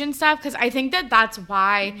image and stuff, because I think that's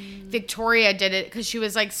why Victoria did it, because she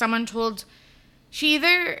was like, she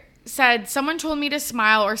either said, someone told me to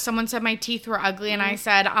smile, or someone said my teeth were ugly, and I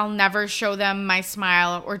said, I'll never show them my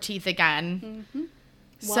smile or teeth again.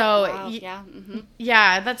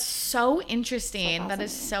 Yeah, that's so interesting. That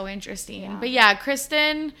is so interesting. Yeah. But yeah,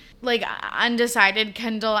 Kristen, like, undecided.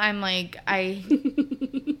 Kendall, I'm like, I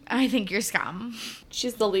think you're scum.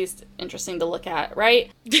 She's the least interesting to look at,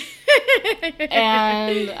 right?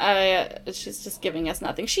 And she's just giving us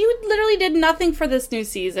nothing. She literally did nothing for this new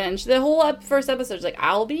season. The whole first episode is like,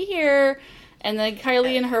 I'll be here. And then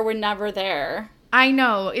Kylie and her were never there. I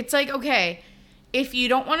know. It's like, okay, if you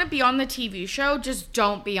don't want to be on the TV show, just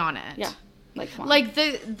don't be on it. Yeah. Like, come on. Like,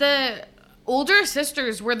 the older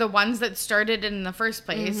sisters were the ones that started it in the first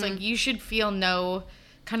place. Like, you should feel no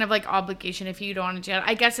kind of, like, obligation if you don't want to do it.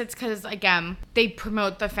 I guess it's because, again, they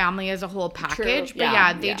promote the family as a whole package. True.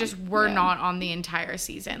 But, they just were not on the entire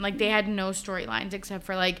season. Like, they had no storylines except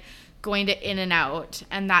for, like, going to In-N-Out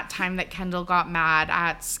and that time that Kendall got mad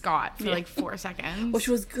at Scott for like 4 seconds. Which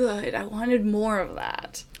was good. I wanted more of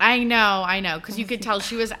that. I know. Because you could tell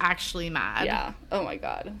she was actually mad. Yeah. Oh my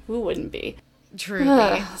God. Who wouldn't be? Truly.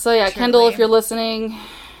 So yeah, Truly. Kendall, if you're listening,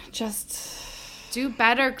 just do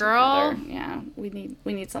better, girl. Do better. Yeah. We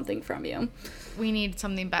need something from you. We need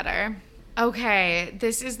something better. Okay.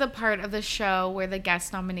 This is the part of the show where the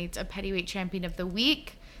guest nominates a Pettyweight Champion of the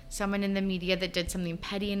Week. Someone in the media that did something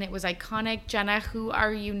petty and it was iconic. Jenna, who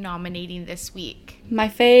are you nominating this week? My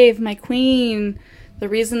fave, my queen, the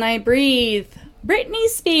reason I breathe, Britney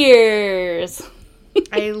Spears.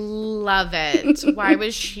 I love it. Why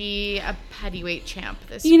was she a Pettyweight champ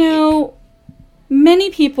this week? You know,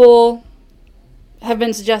 many people have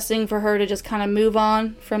been suggesting for her to just kind of move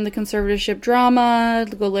on from the conservatorship drama,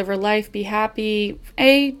 go live her life, be happy.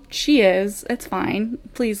 A, she is. It's fine.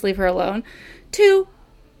 Please leave her alone. 2,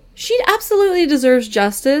 she absolutely deserves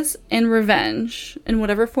justice and revenge in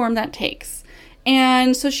whatever form that takes.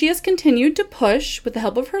 And so she has continued to push, with the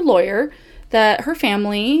help of her lawyer, that her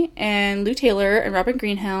family and Lou Taylor and Robin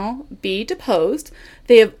Greenhill be deposed.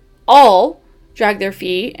 They have all dragged their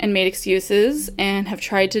feet and made excuses and have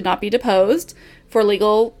tried to not be deposed for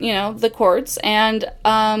legal, the courts. And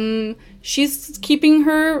she's keeping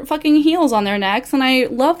her fucking heels on their necks, and I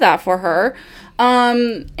love that for her.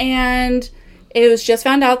 And it was just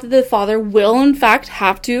found out that the father will, in fact,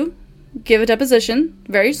 have to give a deposition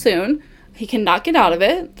very soon. He cannot get out of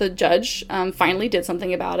it. The judge finally did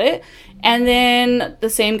something about it. And then the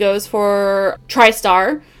same goes for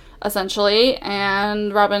TriStar, essentially,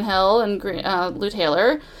 and Robin Hill and Lou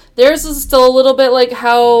Taylor. Theirs is still a little bit like,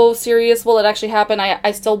 how serious will it actually happen?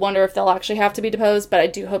 I still wonder if they'll actually have to be deposed, but I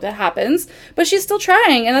do hope that happens. But she's still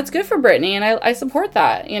trying, and that's good for Britney, and I support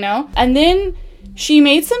that, And then she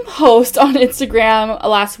made some post on Instagram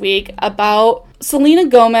last week about Selena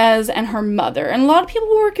Gomez and her mother. And a lot of people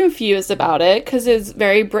were confused about it because it's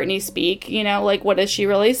very Britney speak, what is she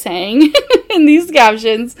really saying in these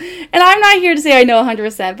captions? And I'm not here to say I know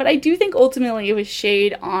 100%, but I do think ultimately it was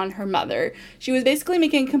shade on her mother. She was basically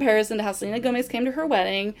making a comparison to how Selena Gomez came to her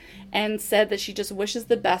wedding and said that she just wishes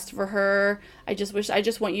the best for her. I just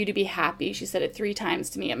want you to be happy. She said it 3 times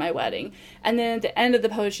to me at my wedding. And then at the end of the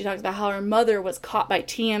post, she talks about how her mother was caught by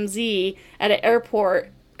TMZ at an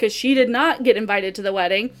airport because she did not get invited to the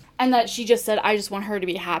wedding, and that she just said, I just want her to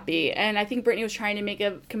be happy. And I think Britney was trying to make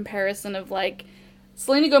a comparison of,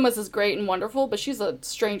 Selena Gomez is great and wonderful, but she's a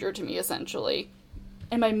stranger to me, essentially.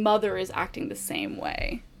 And my mother is acting the same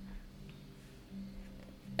way.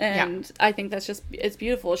 And yeah. I think that's it's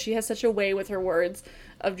beautiful. She has such a way with her words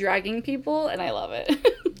of dragging people, and I love it.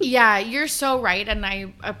 Yeah, you're so right, and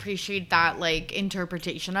I appreciate that,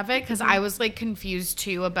 interpretation of it, because I was, confused,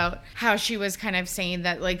 too, about how she was kind of saying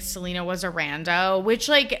that, Selena was a rando, which,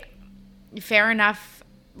 fair enough,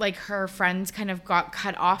 her friends kind of got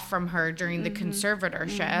cut off from her during the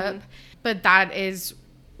conservatorship, but that is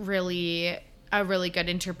really a really good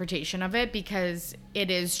interpretation of it, because it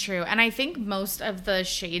is true. And I think most of the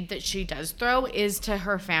shade that she does throw is to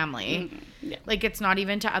her family. Yeah. It's not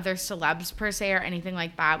even to other celebs per se or anything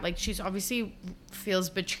like that. She's obviously feels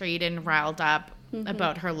betrayed and riled up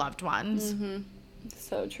about her loved ones.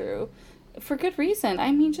 So true. For good reason.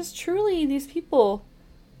 I mean, just truly, these people,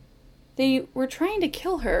 they were trying to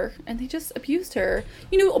kill her, and they just abused her.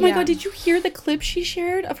 Oh my God, did you hear the clip she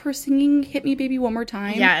shared of her singing Hit Me Baby One More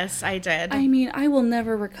Time? Yes, I did. I mean, I will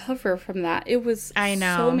never recover from that. It was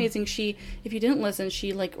so amazing. She, if you didn't listen,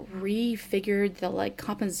 she, refigured the,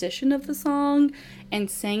 composition of the song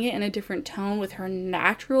and sang it in a different tone with her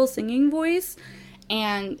natural singing voice,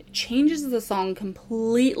 and changes the song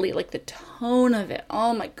completely, the tone of it.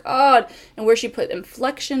 Oh my God. And where she put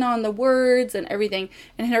inflection on the words and everything.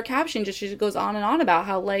 And in her caption, she just goes on and on about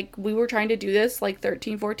how, we were trying to do this,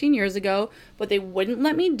 13, 14 years ago, but they wouldn't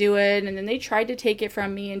let me do it. And then they tried to take it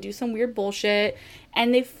from me and do some weird bullshit.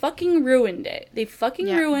 And they fucking ruined it. They fucking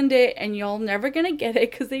ruined it, and y'all never gonna get it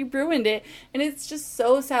because they ruined it. And it's just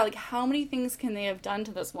so sad. How many things can they have done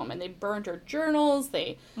to this woman? They burned her journals.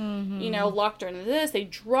 They, locked her into this. They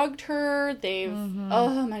drugged her. They've,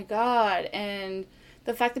 oh my God. And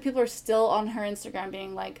the fact that people are still on her Instagram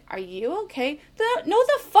being like, are you okay? No,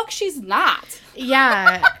 the fuck she's not.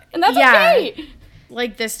 Yeah. And that's okay.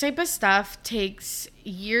 This type of stuff takes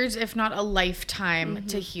years, if not a lifetime,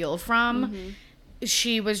 to heal from.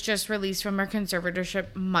 She was just released from her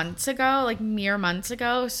conservatorship months ago, mere months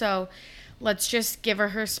ago. So let's just give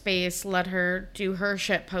her space. Let her do her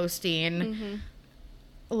shit posting.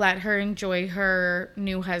 Let her enjoy her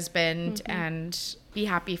new husband and be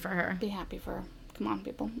happy for her. Be happy for her. Come on,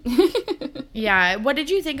 people. Yeah. What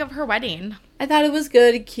did you think of her wedding? I thought it was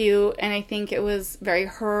good and cute, and I think it was very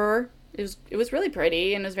her. It was really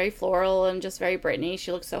pretty, and it was very floral and just very Britney.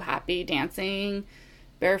 She looked so happy dancing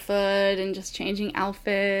barefoot and just changing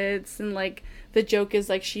outfits, and the joke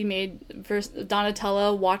is she made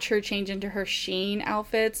Donatella watch her change into her Shein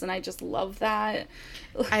outfits, and I just love that.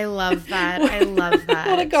 I love that. I love that.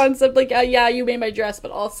 What a concept. Yeah, you made my dress,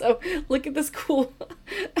 but also look at this cool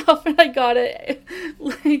outfit I got it.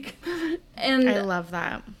 And I love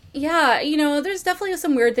that. Yeah, there's definitely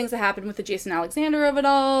some weird things that happened with the Jason Alexander of it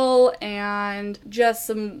all, and just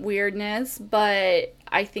some weirdness, but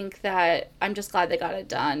I think that I'm just glad they got it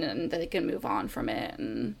done and that they can move on from it,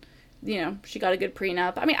 and, she got a good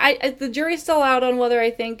prenup. I mean, the jury's still out on whether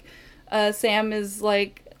I think Sam is,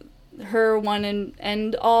 her one and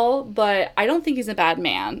end all, but I don't think he's a bad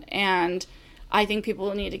man, and I think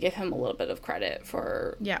people need to give him a little bit of credit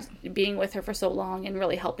for being with her for so long and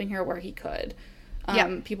really helping her where he could.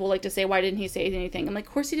 People like to say, why didn't he say anything? I'm like,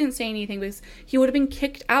 of course he didn't say anything, because he would have been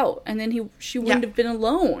kicked out, and then she wouldn't have been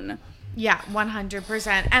alone. Yeah,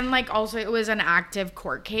 100%. And, like, also it was an active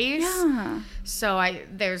court case. Yeah. So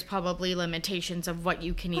there's probably limitations of what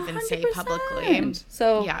you can even 100%. Say publicly.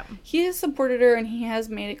 So he has supported her, and he has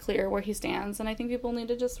made it clear where he stands, and I think people need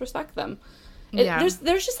to just respect them. There's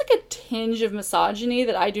just like a tinge of misogyny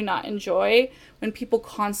that I do not enjoy when people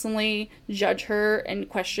constantly judge her and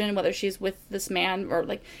question whether she's with this man or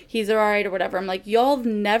like he's alright or whatever. I'm like, y'all have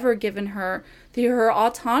never given her her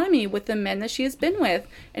autonomy with the men that she has been with,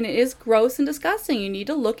 and it is gross and disgusting. You need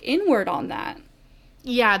to look inward on that.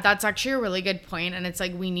 Yeah, that's actually a really good point, and it's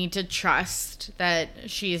like we need to trust that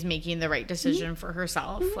she is making the right decision for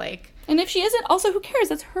herself. Like, and if she isn't, also who cares?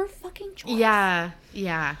 That's her fucking choice.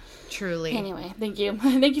 Yeah, truly. Anyway, thank you.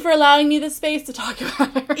 Thank you for allowing me the space to talk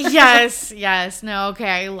about her. Yes. No, okay,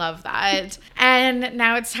 I love that. And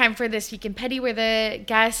now it's time for This Week in Petty, where the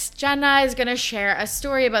guest, Jenna, is going to share a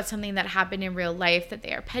story about something that happened in real life that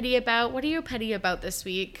they are petty about. What are you petty about this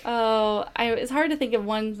week? Oh, it's hard to think of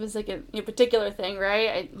one specific, particular thing,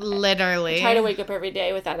 right? Literally. I try to wake up every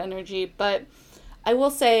day with that energy, but I will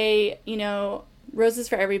say, Roses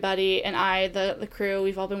for Everybody and the crew,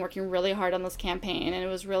 we've all been working really hard on this campaign, and it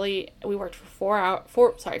was really, we worked for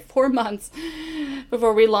 4 months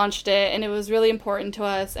before we launched it, and it was really important to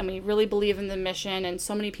us, and we really believe in the mission, and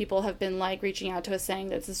so many people have been like reaching out to us saying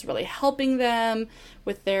that this is really helping them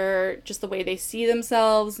with just the way they see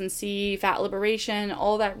themselves and see fat liberation,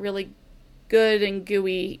 all that really good and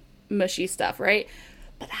gooey, mushy stuff, right?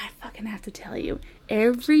 But I fucking have to tell you,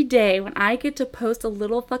 every day when I get to post a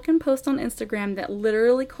little fucking post on Instagram that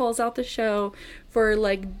literally calls out the show for,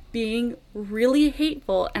 like, being really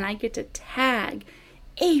hateful, and I get to tag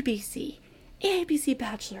ABC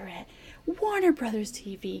Bachelorette, Warner Brothers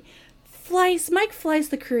TV, Mike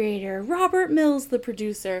Fleiss, the creator, Robert Mills, the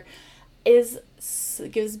producer,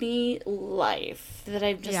 gives me life. That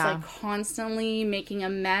I'm just, like, constantly making a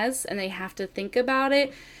mess, and they have to think about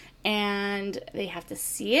it, and they have to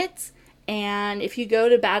see it. And if you go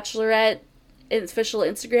to Bachelorette official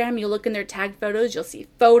Instagram, you look in their tagged photos, you'll see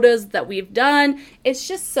photos that we've done. It's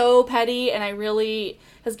just so petty, and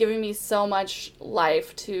has given me so much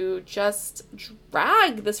life to just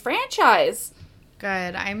drag this franchise.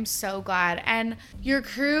 Good. I'm so glad. And your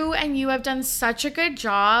crew and you have done such a good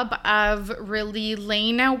job of really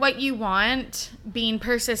laying out what you want, being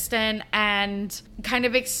persistent, and kind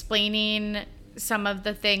of explaining some of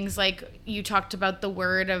the things, like you talked about the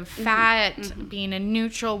word of fat being a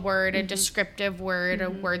neutral word, a descriptive word, a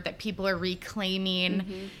word that people are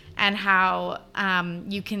reclaiming, and how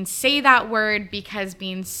you can say that word because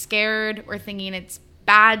being scared or thinking it's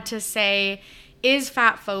bad to say is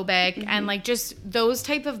fat phobic, and like just those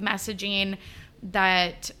type of messaging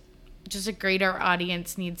that just a greater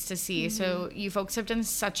audience needs to see. So you folks have done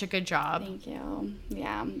such a good job. Thank you.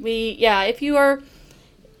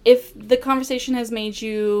 If the conversation has made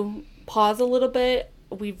you pause a little bit,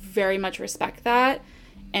 we very much respect that.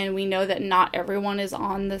 And we know that not everyone is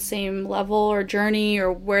on the same level or journey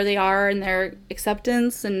or where they are in their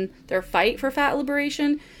acceptance and their fight for fat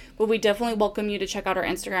liberation. But we definitely welcome you to check out our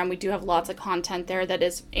Instagram. We do have lots of content there that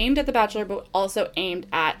is aimed at The Bachelor, but also aimed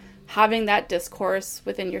at having that discourse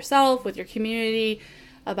within yourself, with your community,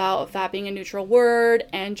 about fat being a neutral word,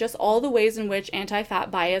 and just all the ways in which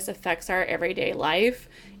anti-fat bias affects our everyday life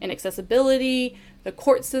and accessibility, the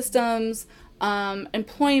court systems,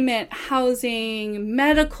 employment, housing,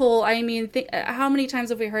 medical. I mean, how many times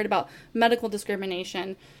have we heard about medical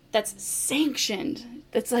discrimination that's sanctioned?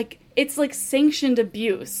 It's like sanctioned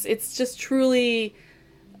abuse. It's just truly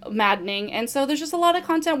maddening. And so there's just a lot of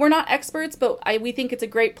content. We're not experts, but we think it's a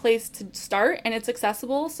great place to start, and it's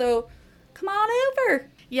accessible. So come on over.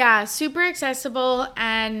 Yeah, super accessible,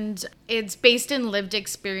 and it's based in lived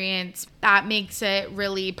experience. That makes it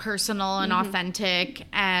really personal and authentic.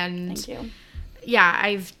 And thank you. Yeah,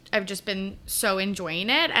 I've just been so enjoying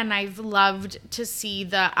it, and I've loved to see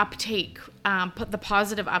the uptake, the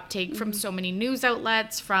positive uptake from so many news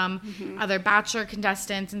outlets, from other Bachelor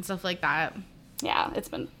contestants and stuff like that. Yeah, it's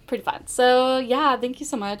been pretty fun. So, yeah, thank you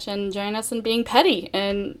so much, and join us in being petty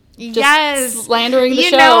and just slandering the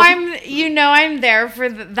show. I'm there for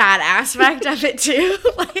that aspect of it too.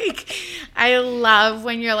 Like, I love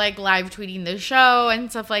when you're like live tweeting the show and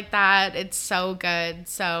stuff like that. It's so good.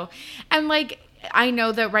 So, and like, I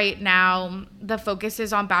know that right now the focus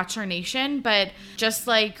is on Bachelor Nation, but just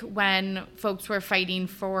like when folks were fighting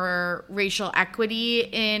for racial equity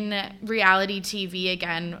in reality TV,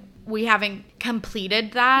 again, we haven't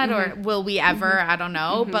completed that, or will we ever? I don't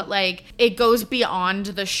know. But like, it goes beyond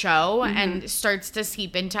the show and starts to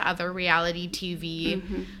seep into other reality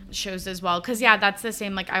TV shows as well. Because yeah, that's the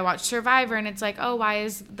same. Like, I watch Survivor and it's like, oh, why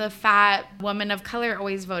is the fat woman of color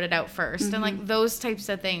always voted out first? And like those types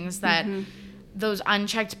of things that those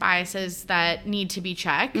unchecked biases that need to be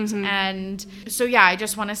checked. And so yeah, I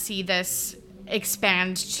just want to see this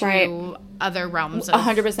expand to other realms of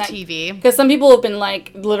 100% TV. Because some people have been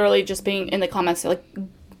like literally just being in the comments like,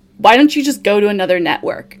 why don't you just go to another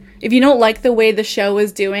network? If you don't like the way the show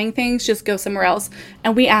is doing things, just go somewhere else.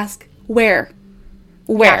 And we ask, where?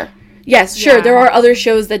 Yeah. Yes, sure, there are other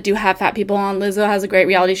shows that do have fat people on. Lizzo has a great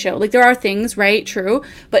reality show. Like, there are things, right? True.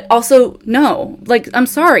 But also, no. Like, I'm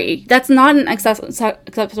sorry. That's not an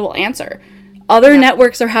acceptable answer. Other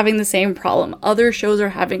networks are having the same problem. Other shows are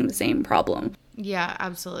having the same problem. Yeah,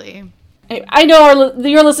 absolutely. I know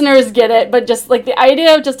your listeners get it, but just like the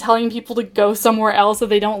idea of just telling people to go somewhere else if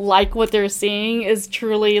they don't like what they're seeing is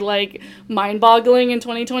truly like mind-boggling in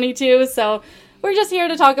 2022. So we're just here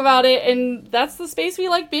to talk about it, and that's the space we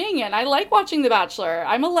like being in. I like watching The Bachelor.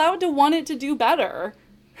 I'm allowed to want it to do better.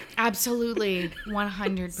 Absolutely,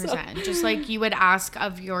 100%. Just like you would ask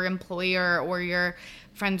of your employer or your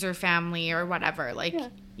friends or family or whatever. Like,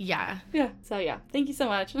 yeah. So yeah, thank you so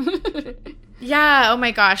much. Yeah, oh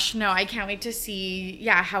my gosh. No, I can't wait to see,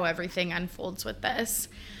 how everything unfolds with this.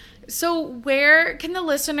 So where can the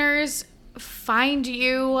listeners find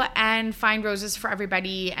you and find Roses for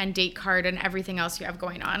Everybody and Date Card and everything else you have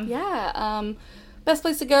going on? Yeah, best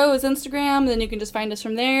place to go is Instagram. Then you can just find us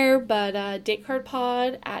from there. But Date Card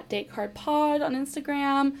Pod at Date Card Pod on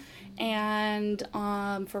Instagram. And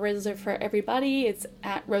for Roses for Everybody, it's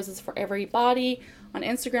at Roses for Everybody. On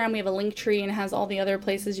Instagram, we have a link tree and it has all the other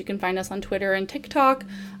places you can find us on Twitter and TikTok.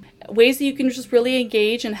 Ways that you can just really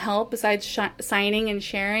engage and help besides signing and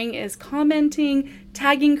sharing is commenting,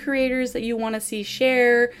 tagging creators that you want to see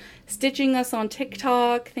share, stitching us on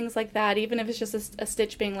TikTok, things like that. Even if it's just a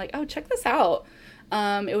stitch being like, oh, check this out.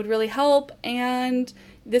 It would really help. And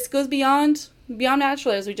this goes beyond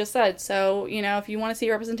Bachelor, as we just said. So, if you want to see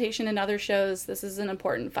representation in other shows, this is an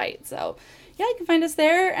important fight. So, yeah, you can find us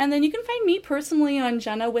there. And then you can find me personally on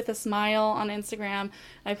Jenna with a Smile on Instagram.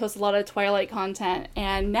 I post a lot of Twilight content.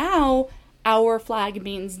 And now, Our Flag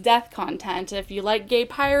Means Death content. If you like gay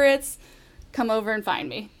pirates, come over and find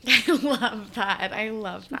me. I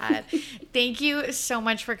love that. Thank you so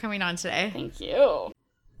much for coming on today. Thank you.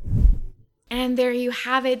 And there you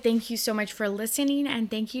have it. Thank you so much for listening.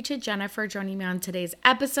 And thank you to Jenna for joining me on today's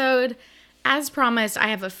episode. As promised, I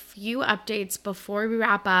have a few updates before we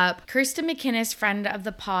wrap up. Kirsten McInnes, friend of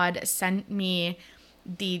the pod, sent me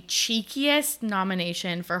the cheekiest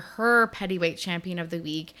nomination for her Pettyweight Champion of the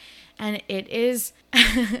Week. And it is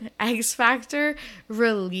X Factor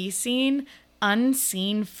releasing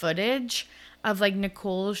unseen footage of like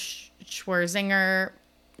Nicole Scherzinger.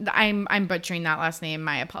 I'm butchering that last name.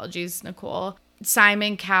 My apologies, Nicole.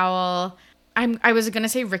 Simon Cowell. I was going to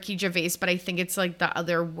say Ricky Gervais, but I think it's like the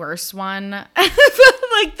other worse one.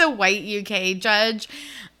 Like the white UK judge.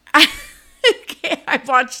 I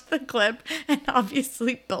watched the clip and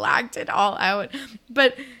obviously blacked it all out.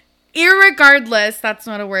 But irregardless, that's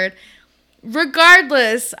not a word.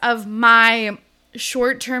 Regardless of my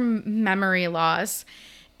short-term memory loss,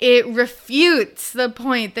 it refutes the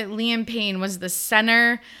point that Liam Payne was the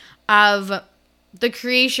center of the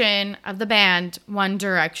creation of the band One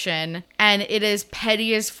Direction. And it is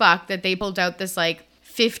petty as fuck that they pulled out this like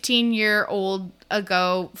 15-year-old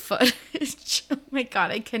ago footage. Oh my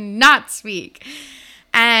God, I cannot speak.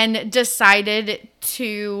 And decided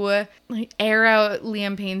to air out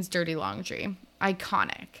Liam Payne's dirty laundry.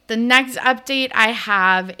 Iconic. The next update I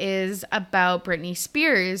have is about Britney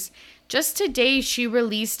Spears. Just today, she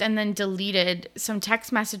released and then deleted some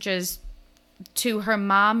text messages to her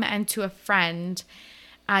mom and to a friend.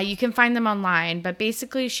 You can find them online, but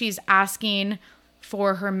basically she's asking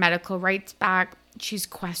for her medical rights back. She's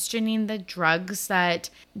questioning the drugs that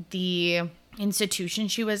the institution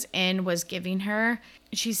she was in was giving her.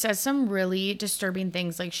 She says some really disturbing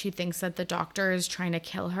things, like she thinks that the doctor is trying to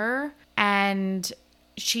kill her. And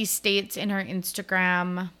she states in her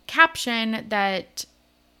Instagram caption that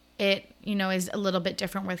it, is a little bit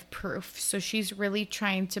different with proof. So she's really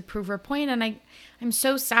trying to prove her point. And I'm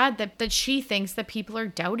so sad that she thinks that people are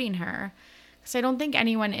doubting her, because I don't think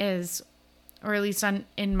anyone is, or at least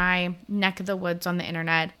in my neck of the woods on the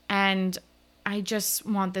internet. And I just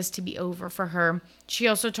want this to be over for her. She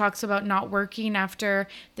also talks about not working after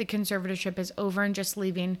the conservatorship is over and just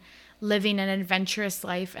living an adventurous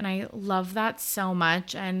life. And I love that so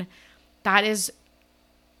much. And that is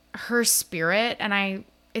her spirit. And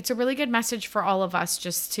it's a really good message for all of us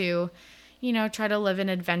just to, try to live an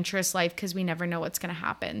adventurous life because we never know what's going to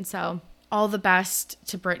happen. So all the best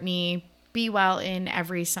to Brittany. Be well in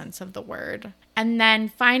every sense of the word. And then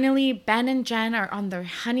finally, Ben and Jen are on their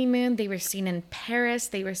honeymoon. They were seen in Paris.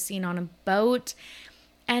 They were seen on a boat.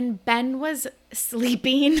 And Ben was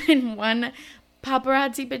sleeping in one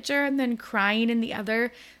paparazzi picture and then crying in the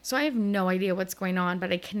other. So I have no idea what's going on,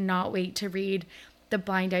 but I cannot wait to read the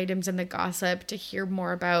blind items and the gossip to hear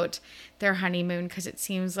more about their honeymoon because it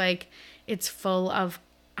seems like it's full of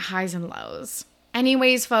highs and lows.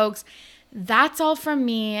 Anyways, folks, that's all from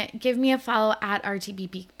me. Give me a follow at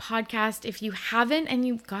RTBP Podcast. If you haven't and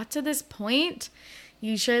you've got to this point,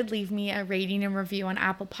 you should leave me a rating and review on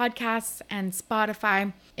Apple Podcasts and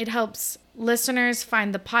Spotify. It helps listeners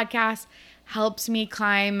find the podcast, helps me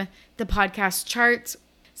climb the podcast charts.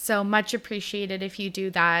 So much appreciated if you do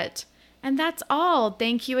that. And that's all.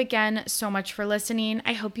 Thank you again so much for listening.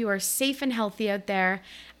 I hope you are safe and healthy out there.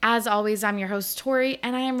 As always, I'm your host, Tori,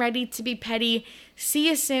 and I am ready to be petty. See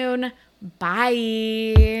you soon.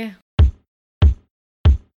 Bye.